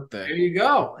same birthday. There you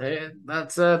go.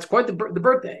 That's quite the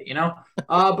birthday,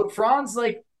 But Franz,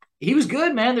 he was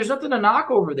good, man. There's nothing to knock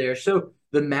over there. So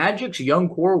the Magic's young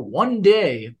core, one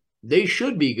day they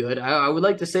should be good. I would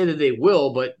like to say that they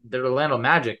will, but they're Orlando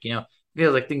Magic.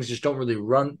 Feels like things just don't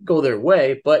really go their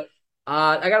way. But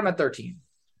I got them at 13.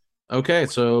 Okay,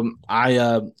 so I'm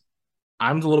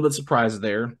a little bit surprised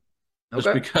there.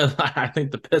 Just because I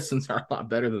think the Pistons are a lot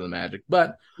better than the Magic.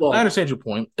 But I understand your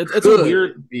point. It's a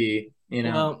weird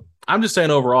I'm just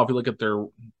saying overall, if you look at their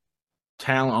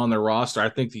talent on their roster, I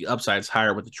think the upside's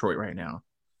higher with Detroit right now.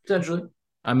 Potentially.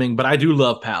 I mean, but I do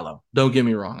love Paolo. Don't get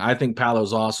me wrong. I think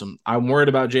Paolo's awesome. I'm worried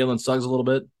about Jalen Suggs a little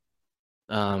bit.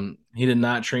 He did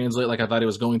not translate like I thought he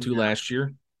was going to last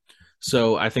year.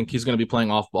 So I think he's going to be playing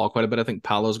off ball quite a bit. I think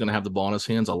Paolo's going to have the ball in his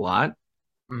hands a lot.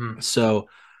 Mm-hmm. So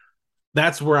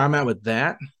that's where I'm at with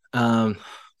that.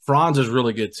 Franz is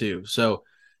really good too. So,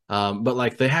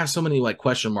 but they have so many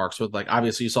question marks with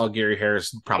obviously you saw Gary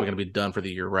Harris probably going to be done for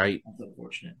the year, right? That's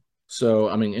unfortunate. So,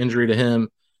 I mean, injury to him,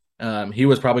 he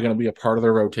was probably going to be a part of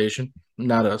their rotation,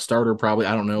 not a starter probably.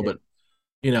 I don't know, but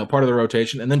part of the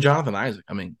rotation. And then Jonathan Isaac.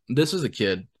 I mean, this is a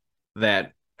kid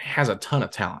that has a ton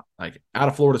of talent. Like out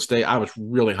of Florida State, I was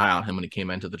really high on him when he came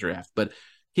into the draft, but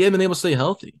he hadn't been able to stay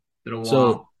healthy. Been a while.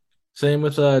 So same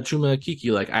with Chuma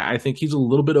Kiki. Like I think he's a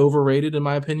little bit overrated in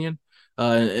my opinion.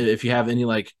 If you have any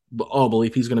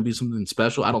belief he's going to be something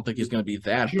special, I don't think he's going to be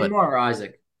that. Chuma or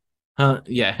Isaac?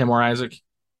 Yeah, him or Isaac.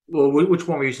 Well, which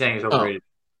one were you saying is overrated?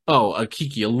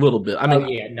 Kiki a little bit. I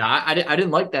mean, I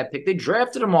didn't like that pick. They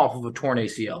drafted him off of a torn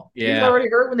ACL. Yeah. He was already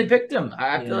hurt when they picked him.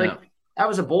 I feel like that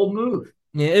was a bold move.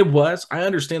 Yeah, it was. I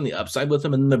understand the upside with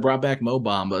him, and then they brought back Mo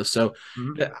Bamba. So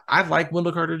I like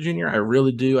Wendell Carter Jr. I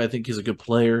really do. I think he's a good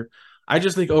player. I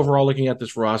just think overall, looking at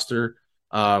this roster,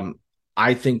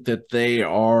 I think that they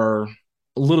are a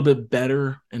little bit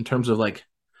better in terms of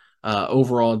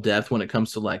overall depth when it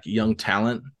comes to young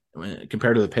talent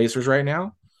compared to the Pacers right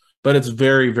now. But it's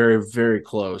very, very, very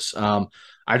close.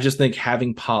 I just think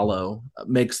having Paolo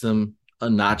makes them a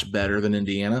notch better than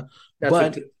Indiana.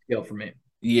 That's a skill for me.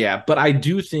 Yeah, but I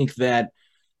do think that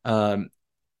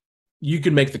you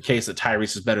could make the case that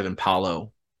Tyrese is better than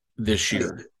Paolo this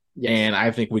year. Yes. And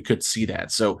I think we could see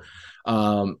that. So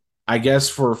I guess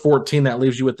for 14, that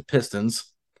leaves you with the Pistons.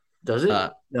 Does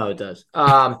it? No, it does.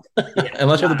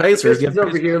 Unless you're the Pacers.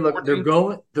 Over here, look,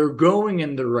 they're going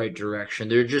in the right direction.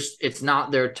 It's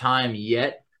not their time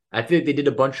yet. I think they did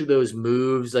a bunch of those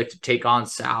moves to take on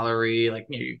salary,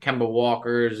 your Kemba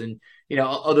Walkers and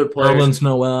other players. Nerlens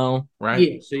Noel, right?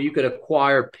 Yeah, so you could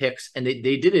acquire picks, and they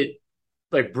did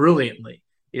it brilliantly.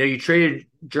 You traded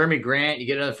Jeremy Grant, you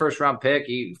get another first-round pick,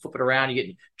 you flip it around, you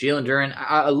get Jalen Duren.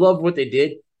 I love what they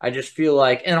did. I just feel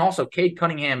and also Cade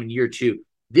Cunningham in year 2.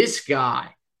 This guy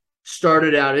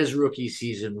started out his rookie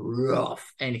season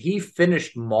rough, and he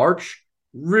finished March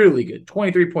really good.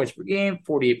 23 points per game,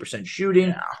 48%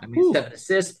 shooting, 7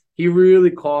 assists. He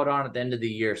really caught on at the end of the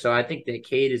year. So I think that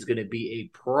Cade is going to be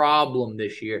a problem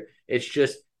this year. It's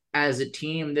just as a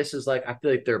team, this is I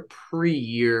feel like they're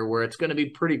pre-year where it's going to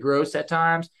be pretty gross at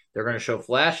times. They're going to show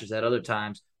flashes at other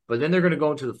times, but then they're going to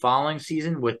go into the following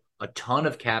season with a ton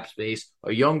of cap space,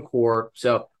 a young core.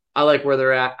 So I like where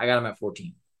they're at. I got them at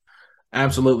 14.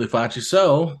 Absolutely, Facci.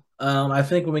 So I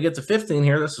think when we get to 15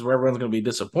 here, this is where everyone's going to be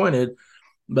disappointed.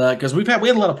 But because we had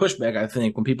a lot of pushback, I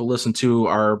think, when people listen to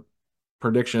our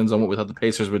predictions on what we thought the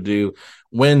Pacers would do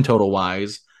win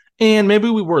total-wise. And maybe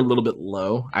we were a little bit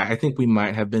low. I think we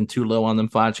might have been too low on them,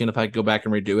 Facci. And if I go back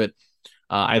and redo it,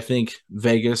 I think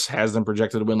Vegas has them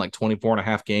projected to win 24 and a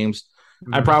half games.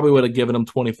 Mm-hmm. I probably would have given them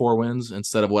 24 wins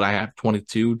instead of what I have,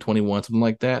 22, 21, something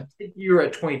like that. I think you were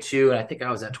at 22, and I think I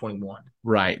was at 21.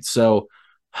 Right. So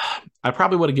I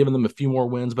probably would have given them a few more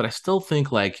wins, but I still think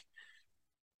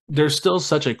there's still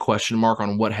such a question mark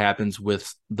on what happens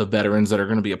with the veterans that are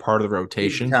going to be a part of the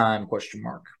rotation. Big time question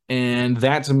mark. And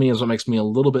that to me is what makes me a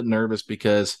little bit nervous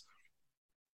because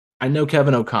I know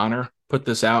Kevin O'Connor put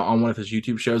this out on one of his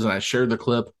YouTube shows, and I shared the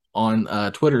clip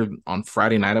on Twitter on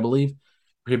Friday night, I believe.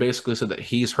 He basically said that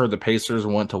he's heard the Pacers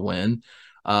want to win.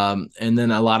 And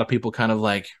then a lot of people kind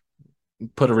of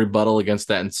put a rebuttal against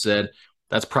that and said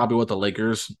that's probably what the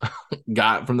Lakers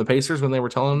got from the Pacers when they were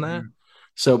telling them that.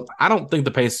 So I don't think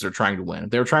the Pacers are trying to win. If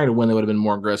they were trying to win, they would have been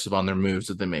more aggressive on their moves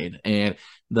that they made. And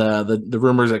the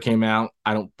rumors that came out,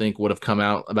 I don't think would have come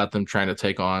out about them trying to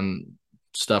take on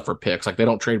stuff for picks. They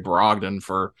don't trade Brogdon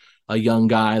for a young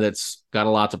guy that's got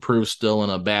a lot to prove still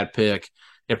and a bad pick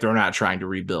if they're not trying to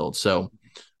rebuild. So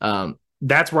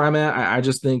that's where I'm at. I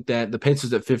just think that the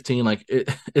Pacers at 15,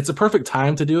 it's a perfect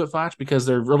time to do it, Foch, because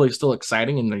they're really still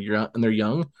exciting and they're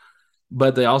young,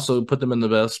 but they also put them in the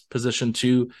best position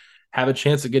to have a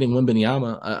chance of getting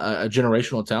Wembanyama, a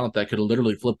generational talent that could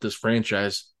literally flip this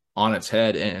franchise on its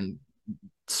head. And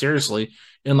seriously,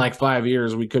 in 5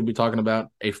 years, we could be talking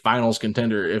about a finals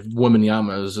contender if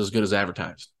Wembanyama is as good as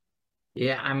advertised.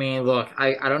 Yeah, I mean, look,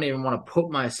 I don't even want to put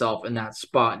myself in that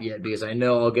spot yet because I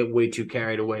know I'll get way too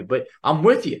carried away. But I'm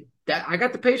with you. I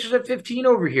got the Pacers at 15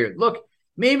 over here. Look,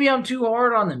 maybe I'm too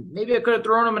hard on them. Maybe I could have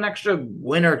thrown them an extra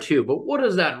win or two. But what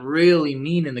does that really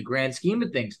mean in the grand scheme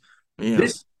of things? Yeah.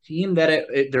 This team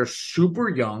they're super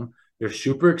young, they're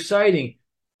super exciting,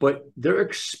 but they're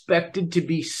expected to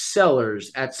be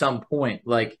sellers at some point.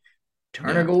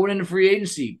 Turner going into free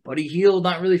agency, Buddy Hield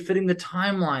not really fitting the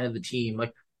timeline of the team.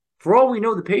 For all we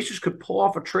know, the Pacers could pull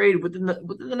off a trade within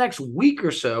the next week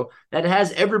or so that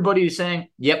has everybody saying,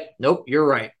 "Yep, nope, you're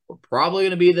right. We're probably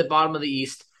going to be at the bottom of the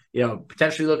East."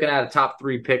 Potentially looking at a top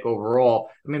 3 pick overall.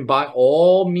 I mean, by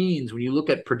all means, when you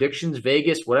look at predictions,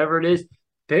 Vegas, whatever it is,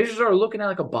 Pacers are looking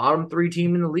at a bottom 3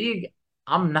 team in the league.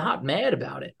 I'm not mad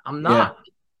about it. I'm not.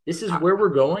 Yeah. This is where we're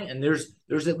going, and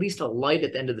there's at least a light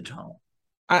at the end of the tunnel.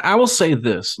 I will say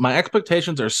this. My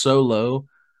expectations are so low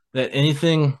that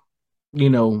anything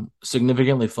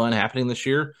significantly fun happening this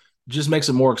year just makes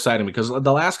it more exciting because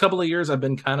the last couple of years I've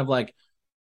been kind of like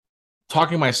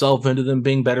talking myself into them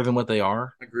being better than what they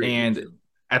are. Agreed. And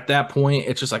at that point,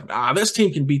 it's just like, this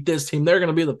team can beat this team. They're going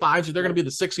to be the 5 seed. They're going to be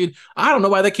the 6 seed. I don't know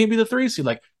why they can't be the 3 seed.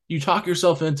 Like, you talk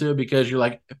yourself into it because you're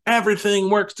like, everything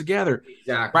works together.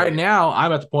 Exactly. Right now,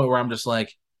 I'm at the point where I'm just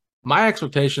like, my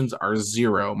expectations are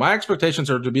 0. My expectations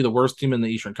are to be the worst team in the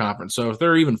Eastern Conference. So if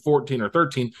they're even 14 or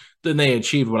 13, then they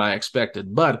achieved what I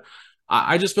expected. But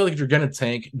I just feel like if you're going to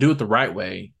tank, do it the right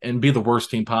way and be the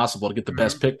worst team possible to get the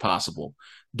best pick possible.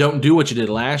 Don't do what you did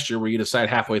last year where you decide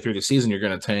halfway through the season you're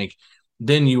going to tank.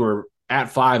 Then you were at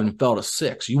 5 and fell to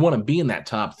 6. You want to be in that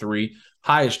top 3,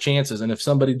 highest chances. And if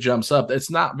somebody jumps up,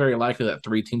 it's not very likely that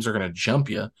 3 teams are going to jump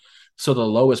you. So the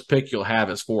lowest pick you'll have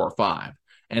is 4 or 5.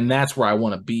 And that's where I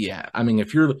want to be at. I mean,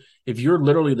 if you're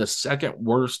literally the second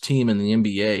worst team in the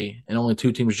NBA and only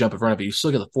 2 teams jump in front of you, you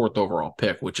still get the 4th overall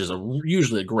pick, which is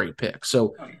usually a great pick.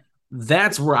 So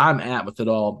that's where I'm at with it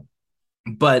all.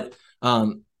 But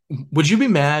would you be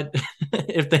mad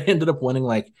if they ended up winning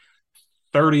like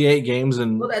 38 games?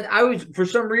 And for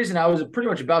some reason, I was pretty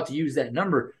much about to use that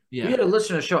number. Yeah. We had a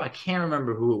listener to the show. I can't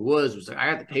remember who it was. It was like,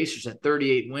 I got the Pacers at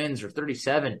 38 wins or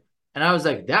 37. And I was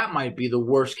like, that might be the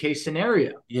worst case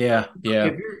scenario. Yeah.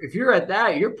 If you're at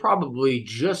that, you're probably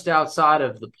just outside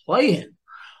of the play-in.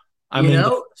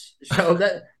 So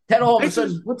that all of a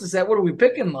sudden, what's this? What are we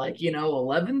picking? Like,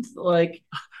 11th? Like,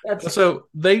 that's so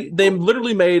they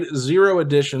literally made 0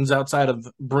 additions outside of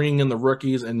bringing in the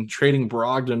rookies and trading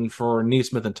Brogdon for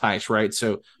Nesmith and Tice, right?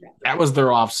 So that was their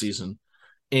offseason.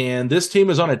 And this team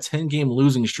is on a 10-game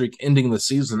losing streak ending the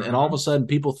season. And all of a sudden,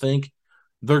 people think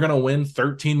they're going to win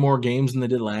 13 more games than they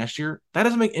did last year. That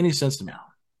doesn't make any sense to me.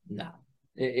 No,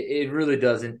 it really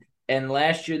doesn't. And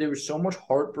last year, there was so much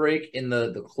heartbreak in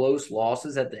the close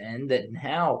losses at the end that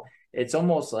now it's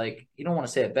almost like, you don't want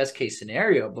to say a best case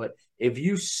scenario, but if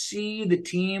you see the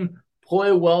team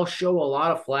play well, show a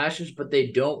lot of flashes, but they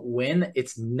don't win,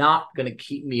 it's not going to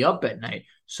keep me up at night.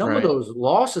 Some of those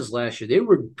losses last year, they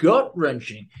were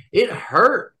gut-wrenching. It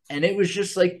hurt. And it was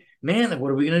just like, man,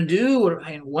 what are we going to do?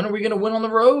 When are we going to win on the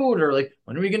road? Or like,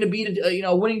 when are we going to beat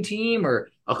a winning team or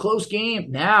a close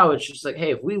game? Now it's just like,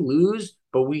 hey, if we lose,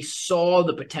 but we saw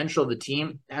the potential of the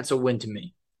team, that's a win to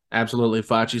me. Absolutely,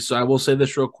 Facci. So I will say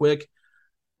this real quick.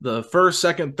 The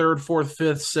 1st, 2nd, 3rd, 4th,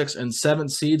 5th, 6th, and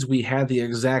 7th seeds, we had the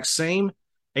exact same.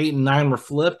 8 and 9 were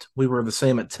flipped. We were the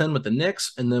same at 10 with the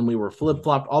Knicks, and then we were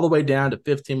flip-flopped all the way down to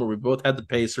 15 where we both had the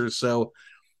Pacers. So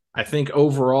I think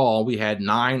overall we had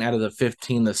 9 out of the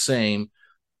 15 the same,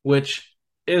 which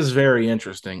is very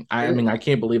interesting. I mean, I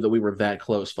can't believe that we were that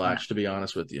close, Flash, to be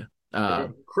honest with you.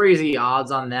 Crazy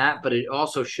odds on that, but it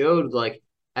also showed like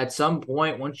at some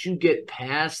point, once you get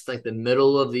past like the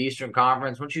middle of the Eastern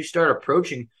Conference, once you start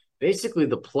approaching basically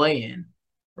the play-in,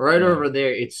 right over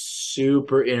there, it's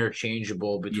super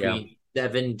interchangeable between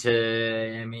 7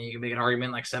 to, I mean, you can make an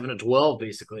argument like 7 to 12,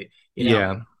 basically.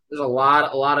 There's a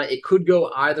lot of, it could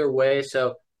go either way.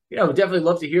 So, definitely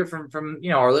love to hear from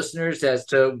our listeners as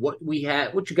to what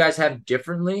you guys have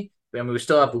differently. I mean, we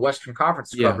still have the Western Conference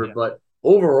to cover, but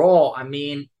overall, I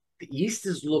mean, the East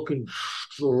is looking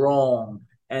strong.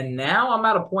 And now I'm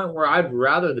at a point where I'd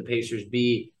rather the Pacers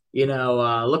be, looking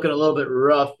a little bit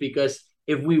rough, because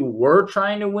if we were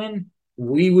trying to win,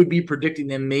 we would be predicting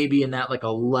them maybe in that like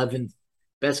 11th,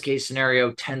 best case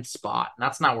scenario, 10th spot. And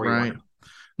that's not where you want them.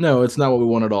 No, it's not what we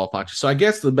want at all, Foxy. So I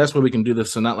guess the best way we can do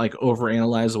this, so not like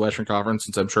overanalyze the Western Conference,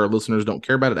 since I'm sure our listeners don't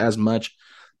care about it as much.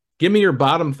 Give me your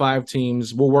bottom 5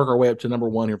 teams. We'll work our way up to number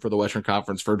 1 here for the Western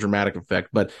Conference for a dramatic effect.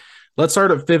 But let's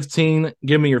start at 15.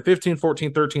 Give me your 15,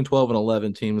 14, 13, 12, and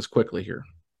 11 teams quickly here.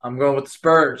 I'm going with the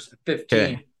Spurs at 15.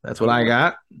 Okay, that's what I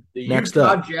got. The Next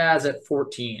Utah up, Jazz at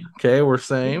 14. Okay, we're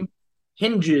same.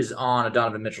 Hinges on a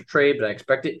Donovan Mitchell trade, but I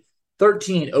expect it.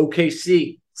 13,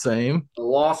 OKC. Same. The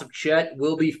loss of Chet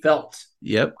will be felt.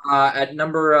 Yep. At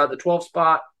number the 12th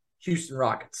spot, Houston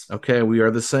Rockets. Okay, we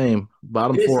are the same.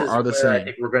 Bottom 4 are the same. I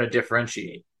think we're going to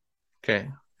differentiate. Okay.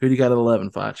 Who do you got at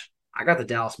 11, Foch? I got the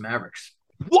Dallas Mavericks.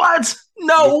 What?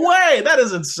 No way. That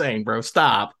is insane, bro.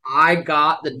 Stop. I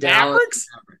got the Dallas Mavericks.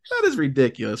 That is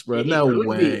ridiculous, bro. No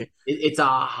way. It's a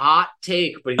hot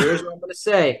take, but here's what I'm going to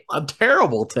say. A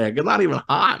terrible take. It's not even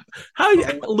hot.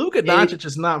 Luka Doncic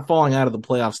is not falling out of the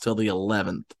playoffs till the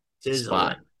 11th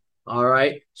spot. All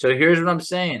right. So here's what I'm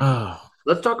saying.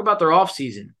 Let's talk about their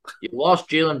offseason. You lost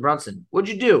Jalen Brunson. What'd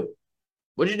you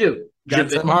do? Got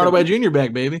Tim Hardaway Jr.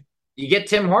 back, baby. You get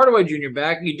Tim Hardaway Jr.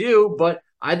 back. You do, but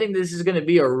I think this is going to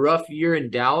be a rough year in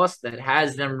Dallas that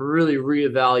has them really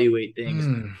reevaluate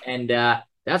things. And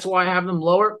that's why I have them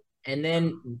lower. And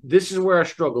then this is where I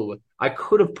struggle with. I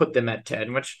could have put them at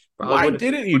 10, which why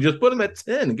didn't you just put them at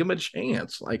 10 and give them a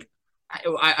chance? Like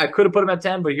I could have put them at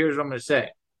 10, but here's what I'm going to say.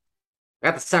 I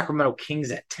got the Sacramento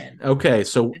Kings at 10. Okay,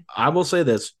 so I will say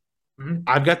this.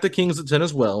 I've got the Kings at 10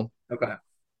 as well. Okay.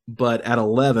 But at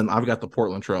 11, I've got the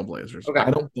Portland Trailblazers. Okay.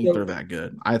 I don't think they're that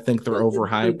good. I think they're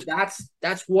overhyped.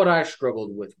 That's what I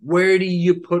struggled with. Where do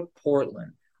you put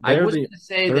Portland? I was going to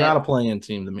say they're not a playing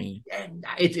team to me.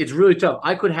 It's really tough.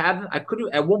 I could have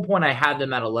at one point I had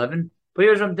them at 11, but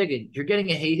here's what I'm thinking. You're getting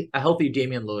a healthy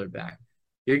Damian Lillard back.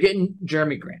 You're getting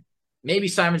Jeremy Grant. Maybe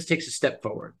Simons takes a step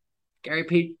forward. Gary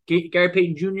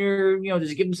Payton Jr., does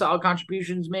he give him solid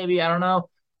contributions? Maybe, I don't know.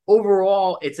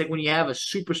 Overall, it's like when you have a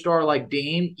superstar like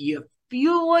Dame, you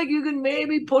feel like you can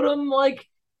maybe put him like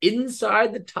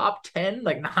inside the top 10,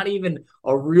 like not even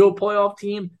a real playoff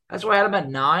team. That's why I had them at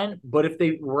 9. But if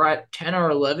they were at 10 or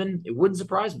 11, it wouldn't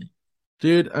surprise me.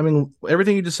 Dude, I mean,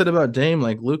 everything you just said about Dame,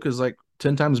 like Luka's like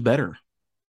 10 times better.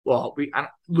 Well,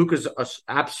 Luka's an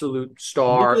absolute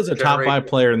star. Luka's a top 5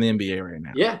 player in the NBA right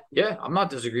now. Yeah, I'm not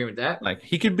disagreeing with that. Like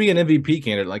he could be an MVP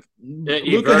candidate. Like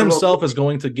Luka himself is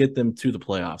going to get them to the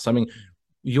playoffs. I mean,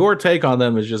 your take on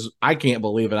them is just I can't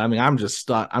believe it. I mean, I'm just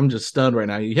stunned right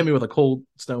now. You hit me with a cold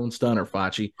stone stunner,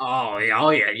 Facci. Oh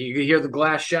yeah. You can hear the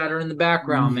glass shatter in the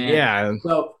background, man. Yeah.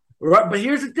 So right, but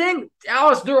here's the thing,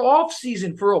 Dallas, their off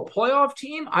season for a playoff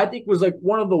team, I think was like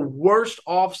one of the worst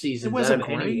off seasons. It wasn't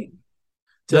great.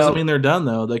 Doesn't mean they're done,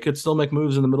 though. They could still make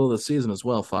moves in the middle of the season as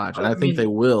well, Fudge, and I think they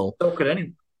will. So could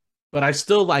anyone. But I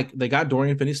still they got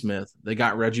Dorian Finney-Smith. They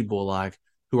got Reggie Bullock,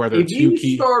 who are their two key. If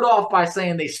you start off by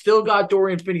saying they still got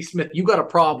Dorian Finney-Smith, you got a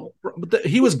problem. But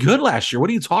he was good last year. What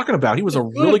are you talking about? He was a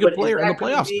really good player in the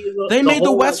playoffs. They made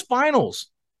the West Finals.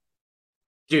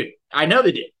 Dude, I know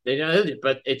they did. They did,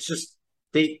 but it's just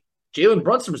Jalen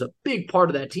Brunson was a big part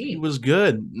of that team. He was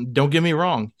good. Don't get me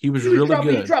wrong. He was really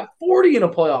good. He dropped 40 in a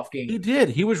playoff game. He did.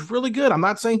 He was really good. I'm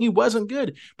not saying he wasn't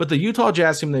good, but the Utah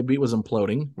Jazz team they beat was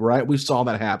imploding, right? We saw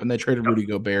that happen. They traded Rudy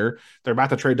Gobert. They're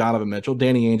about to trade Donovan Mitchell.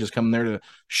 Danny Ainge is coming there to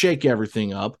shake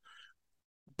everything up.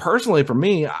 Personally, for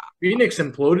me, Phoenix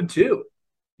imploded too.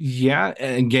 Yeah,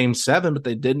 in Game 7, but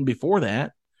they didn't before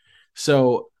that.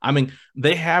 So, I mean,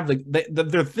 they have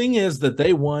their thing is that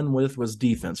they won with was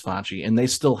defense, Facci, and they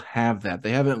still have that.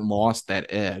 They haven't lost that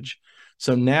edge.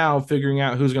 So now figuring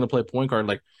out who's going to play point guard,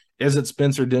 like, is it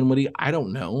Spencer Dinwiddie? I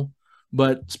don't know.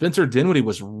 But Spencer Dinwiddie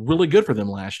was really good for them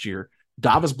last year.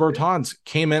 Davis Bertans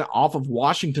came in off of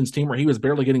Washington's team where he was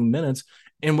barely getting minutes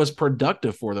and was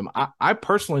productive for them. I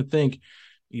personally think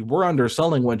we're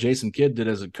underselling what Jason Kidd did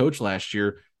as a coach last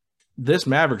year. This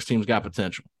Mavericks team's got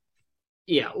potential.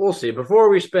 Yeah, we'll see. Before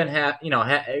we spend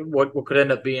what could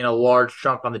end up being a large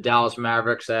chunk on the Dallas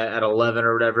Mavericks at 11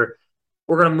 or whatever,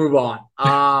 we're going to move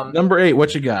on. Number 8,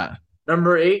 what you got?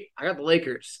 Number 8, I got the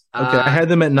Lakers. Okay, I had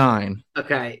them at 9.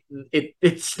 Okay,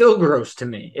 it's still gross to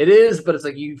me. It is, but it's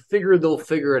like you figure they'll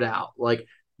figure it out. Like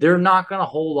they're not going to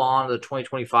hold on to the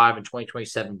 2025 and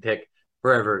 2027 pick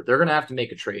forever. They're going to have to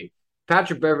make a trade.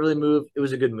 Patrick Beverley move, it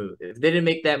was a good move. If they didn't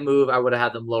make that move, I would have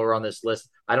had them lower on this list.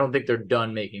 I don't think they're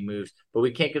done making moves, but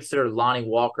we can't consider Lonnie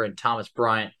Walker and Thomas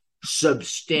Bryant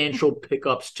substantial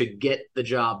pickups to get the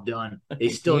job done. They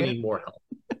still need more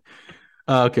help.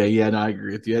 Okay, yeah, no, I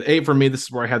agree with you. At 8 for me, this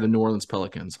is where I had the New Orleans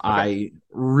Pelicans. Okay. I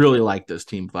really like this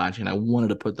team, Fudge, and I wanted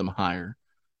to put them higher,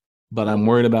 but I'm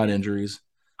worried about injuries.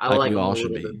 I like them a little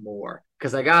bit more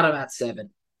because I got them at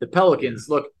 7. The Pelicans,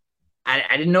 look,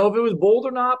 I didn't know if it was bold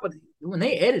or not, but when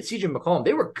they added CJ McCollum,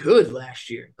 they were good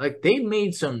last year. Like they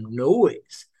made some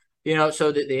noise,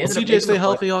 So they ended up CJ stay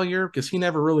healthy all year because he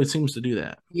never really seems to do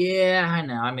that. Yeah, I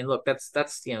know. I mean, look, that's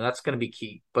going to be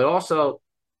key. But also,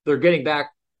 they're getting back,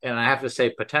 and I have to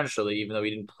say potentially, even though he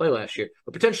didn't play last year,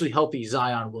 but potentially healthy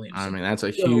Zion Williamson. I mean, that's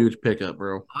a huge pickup,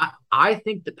 bro. I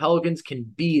think the Pelicans can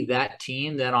be that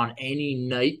team that on any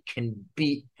night can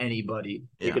beat anybody.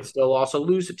 Yeah. They could still also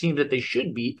lose to teams that they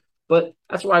should beat. But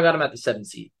that's why I got them at the 7th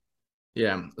seed.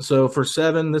 Yeah. So for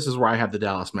 7, this is where I have the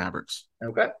Dallas Mavericks.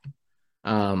 Okay.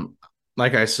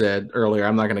 Like I said earlier,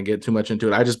 I'm not going to get too much into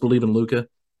it. I just believe in Luka.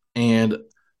 And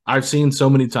I've seen so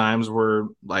many times where,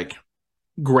 like,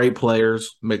 great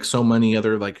players make so many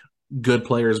other, like, good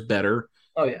players better.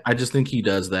 Oh, yeah. I just think he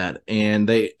does that. And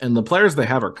the players they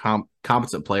have are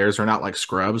competent players. They're not like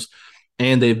scrubs.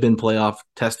 And they've been playoff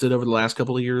tested over the last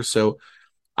couple of years. So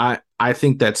I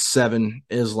think that 7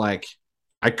 is like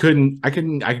I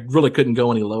really couldn't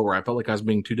go any lower. I felt like I was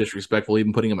being too disrespectful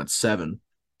even putting them at 7.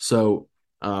 So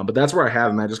but that's where I have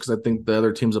them at just because I think the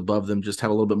other teams above them just have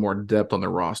a little bit more depth on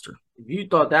their roster. If you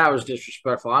thought that was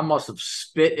disrespectful, I must have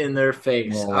spit in their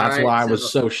face. Well, that's why I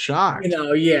was so shocked.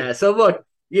 Yeah. So look,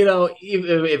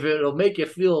 if it'll make you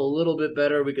feel a little bit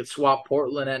better, we could swap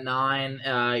Portland at 9.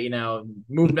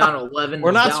 Move down to 11.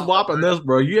 We're not swapping this,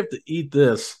 bro. You have to eat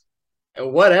this.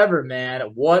 Whatever, man.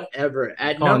 Whatever.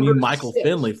 At calling number you Michael 6,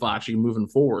 Finley, Facci, moving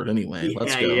forward. Anyway,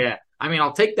 let's go. Yeah. I mean,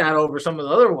 I'll take that over some of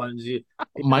the other ones.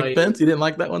 Mike Pence, you didn't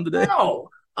like that one today? No.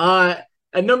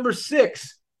 At number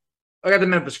 6, I got the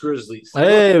Memphis Grizzlies.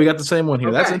 Hey, we got the same one here.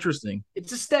 Okay. That's interesting.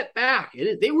 It's a step back.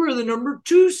 They were the number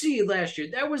 2 seed last year.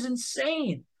 That was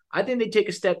insane. I think they take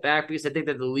a step back because I think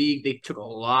that the league, they took a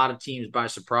lot of teams by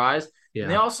surprise. Yeah.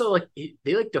 And they also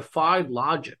they defied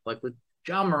logic. Like with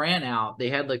John Moran out, they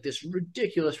had this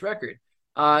ridiculous record.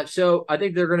 So I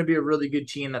think they're going to be a really good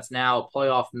team that's now a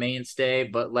playoff mainstay.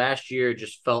 But last year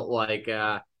just felt like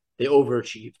they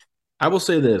overachieved. I will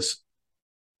say this.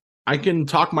 I can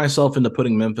talk myself into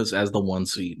putting Memphis as the 1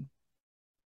 seed.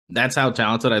 That's how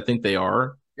talented I think they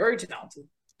are. Very talented.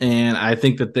 And I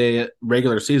think that they,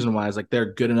 regular season-wise,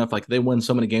 they're good enough. They won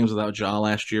so many games without Ja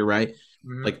last year, right?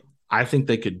 Mm-hmm. I think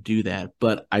they could do that.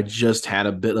 But I just had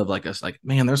a bit of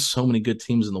man, there's so many good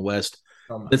teams in the West.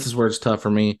 This is where it's tough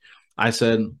for me. I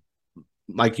said,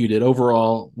 like you did,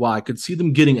 overall, while I could see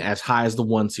them getting as high as the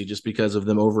 1 seed just because of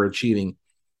them overachieving,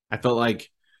 I felt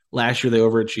like last year they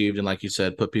overachieved and, like you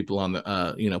said, put people on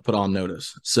the put on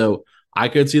notice. So I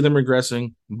could see them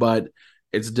regressing, but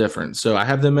it's different. So I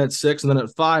have them at 6, and then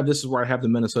at 5, this is where I have the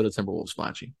Minnesota Timberwolves,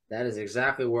 Facci. That is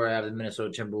exactly where I have the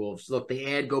Minnesota Timberwolves. Look, they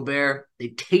had Gobert. They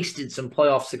tasted some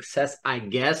playoff success, I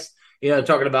guess.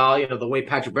 Talking about the way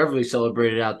Patrick Beverley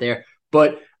celebrated out there.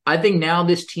 But I think now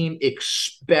this team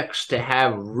expects to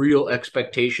have real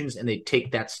expectations, and they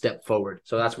take that step forward.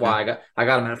 So that's why I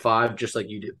got them at 5, just like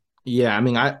you do. Yeah, I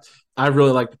mean, I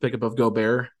really like the pickup of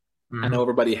Gobert. Mm-hmm. I know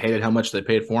everybody hated how much they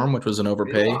paid for him, which was an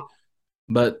overpay. Yeah.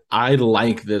 But I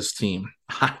like this team.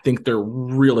 I think they're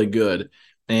really good.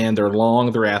 And they're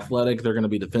long, they're athletic, they're going to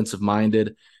be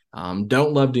defensive-minded.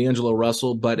 Don't love D'Angelo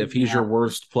Russell, but if he's your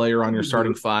worst player on your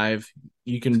starting 5,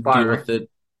 you can deal with it.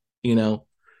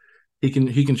 He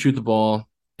can shoot the ball,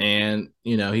 and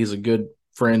he's a good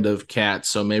friend of Cat,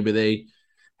 so maybe they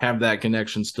have that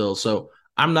connection still. So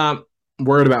I'm not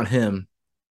worried about him,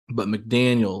 but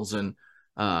McDaniels and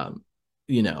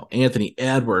Anthony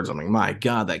Edwards. I mean, my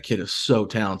God, that kid is so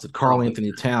talented. Karl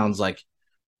Anthony Towns,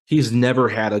 he's never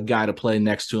had a guy to play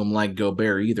next to him like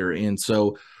Gobert either. And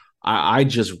so I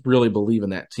just really believe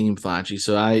in that team, Facci.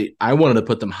 So I wanted to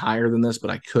put them higher than this, but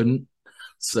I couldn't.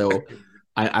 So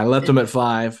I left them at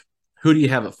 5. Who do you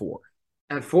have at 4?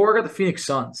 At 4, I got the Phoenix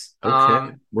Suns.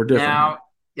 Okay, we're different. Now,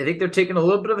 I think they're taking a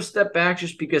little bit of a step back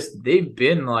just because they've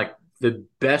been the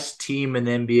best team in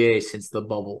the NBA since the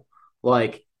bubble.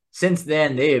 Since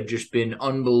then, they have just been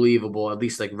unbelievable, at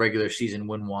least regular season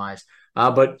win-wise.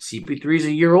 But CP3 is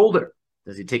a year older.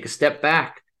 Does he take a step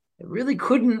back? They really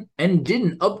couldn't and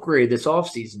didn't upgrade this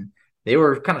offseason. They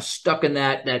were kind of stuck in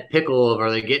that pickle of,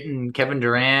 are they getting Kevin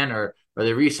Durant or are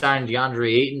they re-signing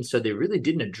DeAndre Ayton? So they really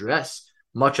didn't address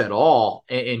much at all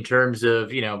in terms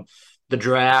of, the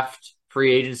draft,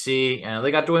 free agency. And they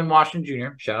got Dwayne Washington Jr.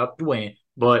 Shout out Dwayne.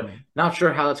 But not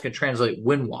sure how that's going to translate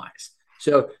win-wise.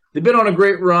 So they've been on a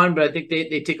great run, but I think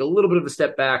they take a little bit of a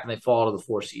step back and they fall to the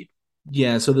 4 seed.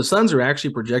 Yeah, so the Suns are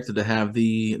actually projected to have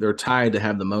they're tied to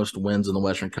have the most wins in the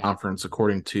Western Conference,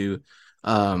 according to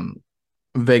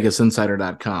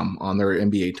VegasInsider.com on their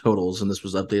NBA totals. And this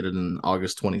was updated in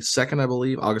August 22nd, I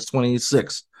believe, August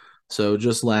 26th. So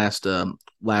just last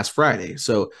Friday.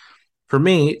 So for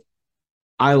me,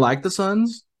 I like the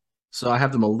Suns. So I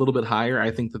have them a little bit higher. I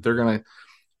think that they're going to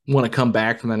want to come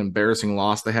back from that embarrassing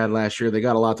loss they had last year. They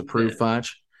got a lot to prove, Foch.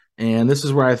 And this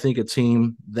is where I think a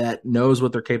team that knows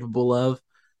what they're capable of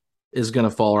is going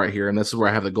to fall right here. And this is where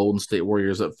I have the Golden State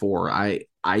Warriors at 4. I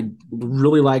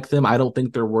really like them. I don't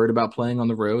think they're worried about playing on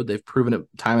the road. They've proven it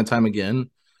time and time again.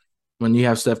 When you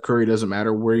have Steph Curry, it doesn't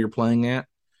matter where you're playing at.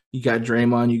 You got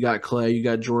Draymond, you got Clay, you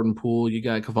got Jordan Poole, you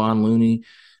got Kevon Looney.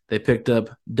 They picked up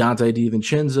Dante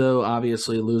DiVincenzo,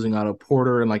 obviously losing Otto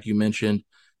Porter, and like you mentioned,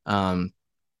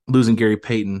 losing Gary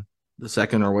Payton, the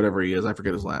second or whatever he is. I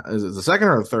forget his last. Is it the second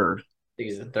or the third? I think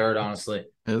he's the third, honestly.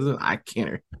 Is it? I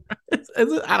can't.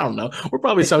 I don't know. We're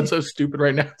probably sounding so stupid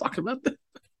right now talking about that.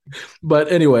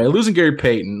 But anyway, losing Gary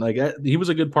Payton, he was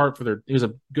a good part he was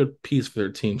a good piece for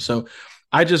their team. So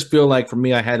I just feel like for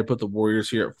me, I had to put the Warriors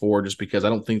here at 4 just because I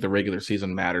don't think the regular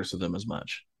season matters to them as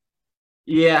much.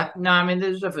 Yeah, no, I mean,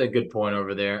 there's definitely a good point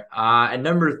over there. At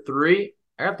number 3,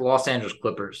 I got the Los Angeles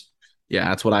Clippers. Yeah,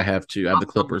 that's what I have too. I have the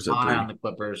Clippers at 3. On the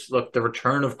Clippers. Look, the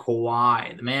return of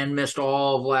Kawhi. The man missed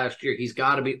all of last year. He's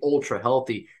got to be ultra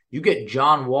healthy. You get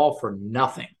John Wall for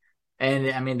nothing.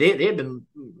 And I mean, they had been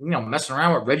messing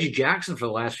around with Reggie Jackson for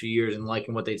the last few years and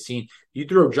liking what they'd seen. You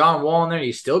throw John Wall in there,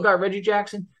 you still got Reggie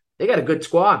Jackson. They got a good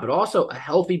squad, but also a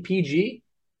healthy PG.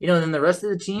 And then the rest of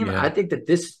the team, I think that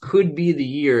this could be the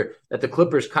year that the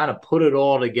Clippers kind of put it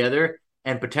all together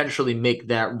and potentially make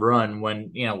that run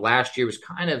when last year was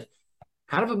kind of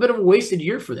a bit of a wasted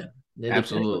year for them.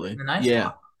 Absolutely,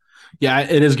 yeah.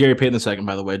 It is Gary Payton II,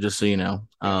 by the way, just so you know.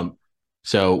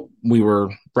 So we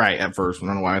were right at first. I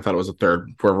don't know why I thought it was a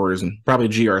third for whatever reason. Probably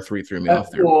GR3 threw me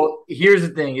off there. Well, here's the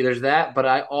thing. There's that, but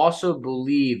I also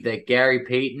believe that Gary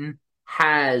Payton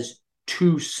has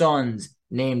two sons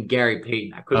named Gary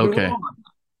Payton. I could be wrong.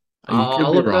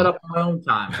 I'll look that up on my own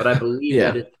time, but I believe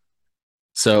that it.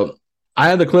 So I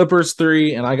had the Clippers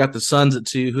 3, and I got the Suns at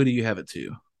 2. Who do you have at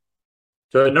 2?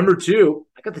 So at number 2,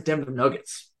 I got the Denver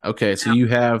Nuggets. Okay, so you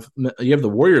have the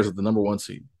Warriors at the number 1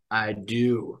 seed. I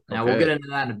do. Now, we'll get into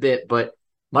that in a bit, but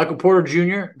Michael Porter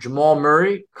Jr., Jamal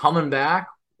Murray coming back.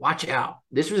 Watch out.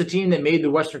 This was a team that made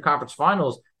the Western Conference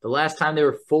Finals the last time they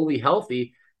were fully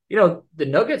healthy. The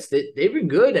Nuggets, they've been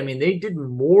good. I mean, they did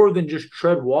more than just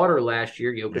tread water last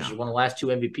year. Jokic was one of the last 2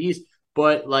 MVPs,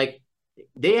 but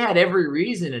they had every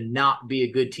reason to not be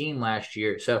a good team last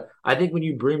year. So I think when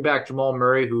you bring back Jamal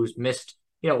Murray, who's missed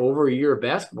over a year of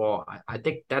basketball, I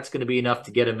think that's going to be enough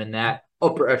to get him in that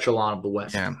upper echelon of the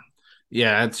West.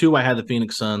 Yeah. At 2, I had the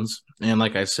Phoenix Suns. And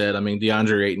like I said, I mean,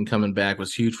 DeAndre Ayton coming back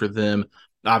was huge for them.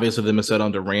 Obviously, they missed out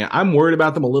on Durant. I'm worried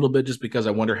about them a little bit just because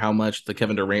I wonder how much the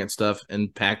Kevin Durant stuff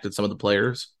impacted some of the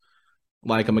players,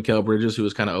 like a Mikal Bridges, who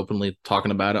was kind of openly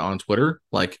talking about it on Twitter,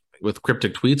 like with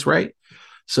cryptic tweets, right?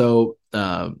 So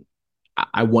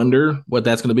I wonder what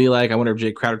that's going to be like. I wonder if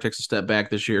Jay Crowder takes a step back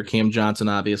this year. Cam Johnson,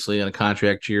 obviously, in a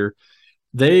contract year.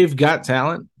 They've got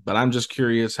talent, but I'm just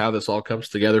curious how this all comes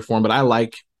together for them. But I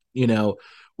like,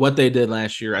 what they did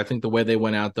last year. I think the way they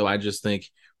went out, though, I just think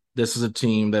this is a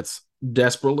team that's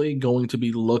desperately going to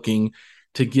be looking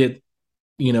to get,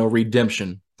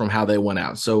 redemption from how they went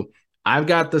out. So I've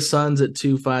got the Suns at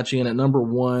 2, Facci, and at number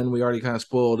 1, we already kind of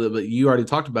spoiled it, but you already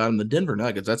talked about them, the Denver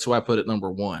Nuggets. That's who I put at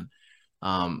number 1.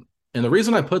 And the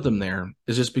reason I put them there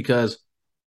is just because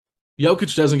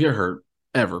Jokic doesn't get hurt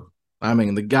ever. I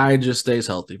mean, the guy just stays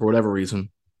healthy for whatever reason.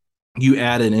 You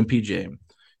add in MPJ.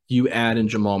 You add in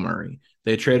Jamal Murray.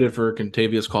 They traded for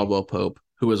Kentavious Caldwell-Pope,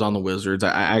 who was on the Wizards.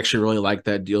 I actually really like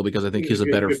that deal because I think he's a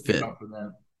better fit.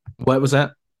 What was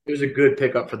that? It was a good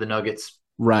pickup for the Nuggets.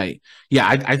 Right. Yeah,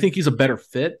 I think he's a better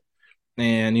fit.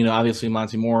 And, obviously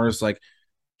Monty Morris,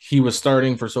 he was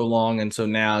starting for so long, and so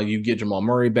now you get Jamal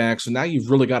Murray back. So now you've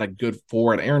really got a good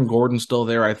forward. Aaron Gordon's still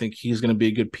there. I think he's going to be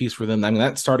a good piece for them. I mean,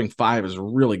 that starting 5 is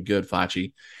really good,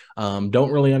 Facci.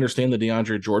 Don't really understand the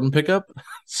DeAndre Jordan pickup.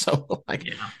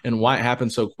 And why it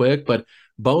happened so quick. But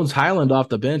Bones Highland off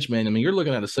the bench, man. I mean, you're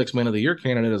looking at a 6 Man of the Year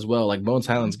candidate as well. Bones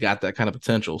Highland's got that kind of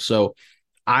potential. So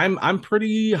I'm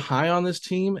pretty high on this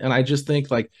team. And I just think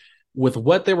with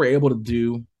what they were able to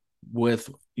do with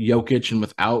Jokic and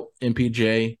without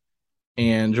MPJ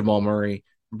and Jamal Murray,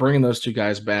 bringing those 2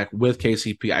 guys back with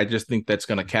KCP, I just think that's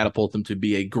going to catapult them to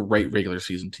be a great regular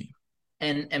season team.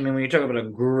 And I mean, when you talk about a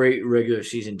great regular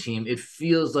season team, it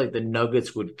feels like the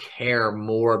Nuggets would care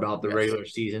more about the regular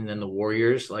season than the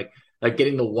Warriors. Like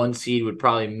getting the 1 seed would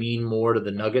probably mean more to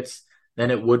the Nuggets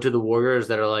than it would to the Warriors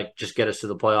that are just get us to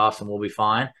the playoffs and we'll be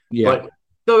fine. Yeah. But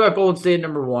still got Golden State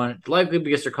number 1, likely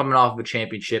because they're coming off of a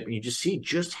championship, and you just see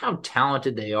just how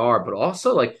talented they are. But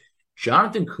also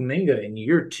Jonathan Kuminga in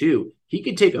year 2, he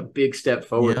could take a big step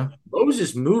forward. Yeah.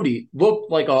 Moses Moody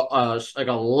looked like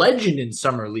a legend in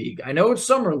Summer League. I know it's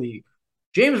Summer League.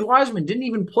 James Wiseman didn't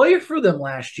even play for them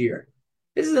last year.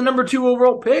 This is the number 2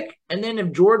 overall pick. And then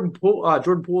if Jordan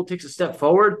Poole takes a step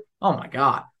forward, oh my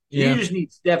God. You just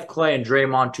need Steph, Clay, and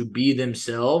Draymond to be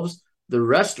themselves. The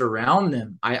rest around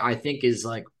them, I think, is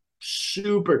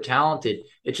super talented.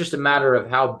 It's just a matter of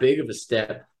how big of a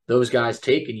step those guys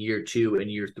take in year 2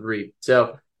 and year 3.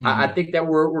 So I think that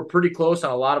we're pretty close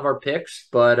on a lot of our picks.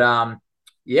 But I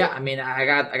mean, I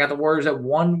got the Warriors at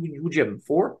 1. Who'd you have them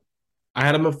 4? I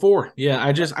had them at 4. Yeah,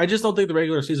 I just don't think the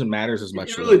regular season matters as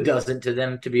much. It really doesn't to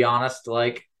them, to be honest.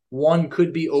 1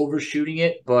 could be overshooting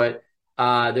it, but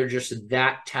they're just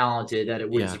that talented that it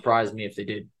wouldn't surprise me if they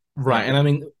did. Right. And I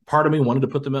mean, part of me wanted to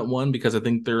put them at 1 because I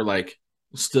think they're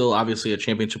still obviously a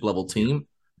championship level team.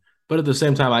 But at the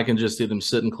same time, I can just see them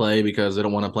sitting Clay because they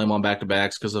don't want to play him on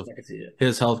back-to-backs because of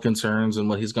his health concerns and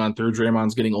what he's gone through.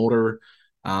 Draymond's getting older.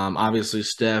 Obviously,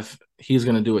 Steph, he's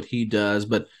going to do what he does.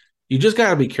 But you just got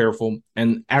to be careful.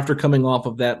 And after coming off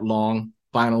of that long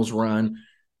finals run,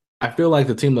 I feel like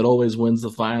the team that always wins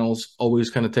the finals always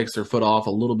kind of takes their foot off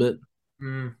a little bit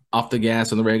off the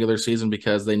gas in the regular season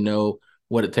because they know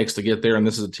what it takes to get there, and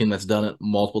this is a team that's done it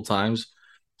multiple times.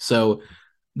 So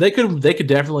they could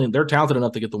definitely, they're talented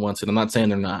enough to get the 1 seed. I'm not saying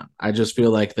they're not. I just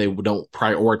feel like they don't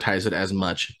prioritize it as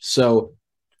much. So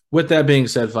with that being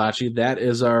said, Facci, that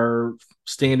is our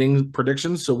standing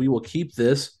predictions. So we will keep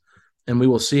this and we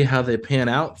will see how they pan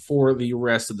out for the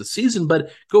rest of the season.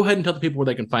 But go ahead and tell the people where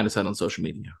they can find us out on social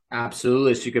media.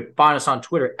 Absolutely. So you can find us on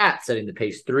Twitter at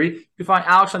SettingThePace3. You can find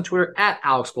Alex on Twitter at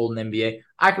AlexGoldenNBA.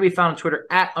 I can be found on Twitter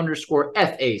at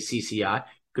 _FACCI. You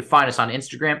can find us on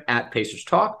Instagram at Pacers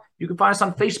Talk. You can find us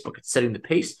on Facebook at Setting the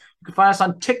Pace. You can find us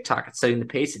on TikTok at Setting the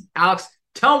Pace. And Alex,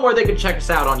 tell them where they can check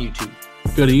us out on YouTube.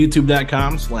 Go to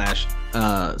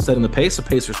youtube.com/Setting the Pace, a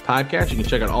Pacers podcast. You can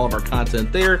check out all of our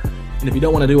content there. And if you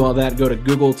don't want to do all that, go to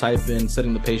Google, type in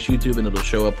Setting the Pace YouTube, and it'll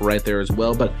show up right there as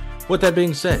well. But with that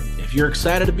being said, if you're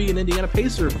excited to be an Indiana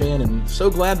Pacers fan and so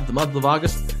glad that the month of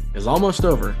August is almost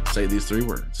over, say these 3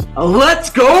 words.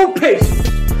 Let's go, Pacers!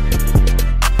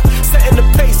 Setting the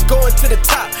pace, going to the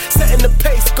top. Setting the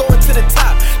pace, going to the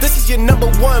top. This is your number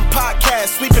 1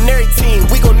 podcast. Sweeping every team.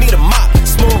 We gon' need a mop.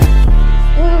 Smooth.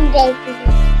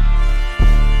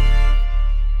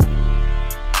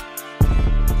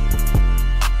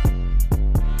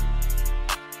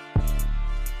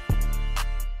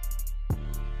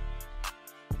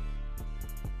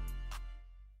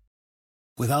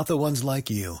 Without the ones like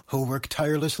you, who work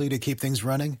tirelessly to keep things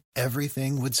running,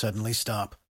 everything would suddenly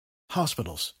stop.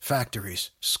 Hospitals, factories,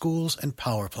 schools, and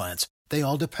power plants, they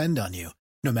all depend on you.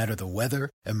 No matter the weather,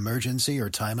 emergency, or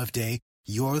time of day,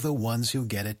 you're the ones who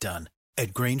get it done.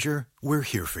 At Grainger, we're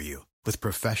here for you with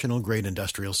professional-grade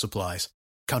industrial supplies.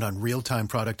 Count on real-time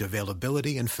product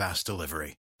availability and fast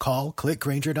delivery. Call, click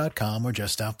Grainger.com, or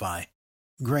just stop by.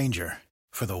 Grainger,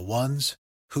 for the ones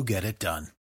who get it done.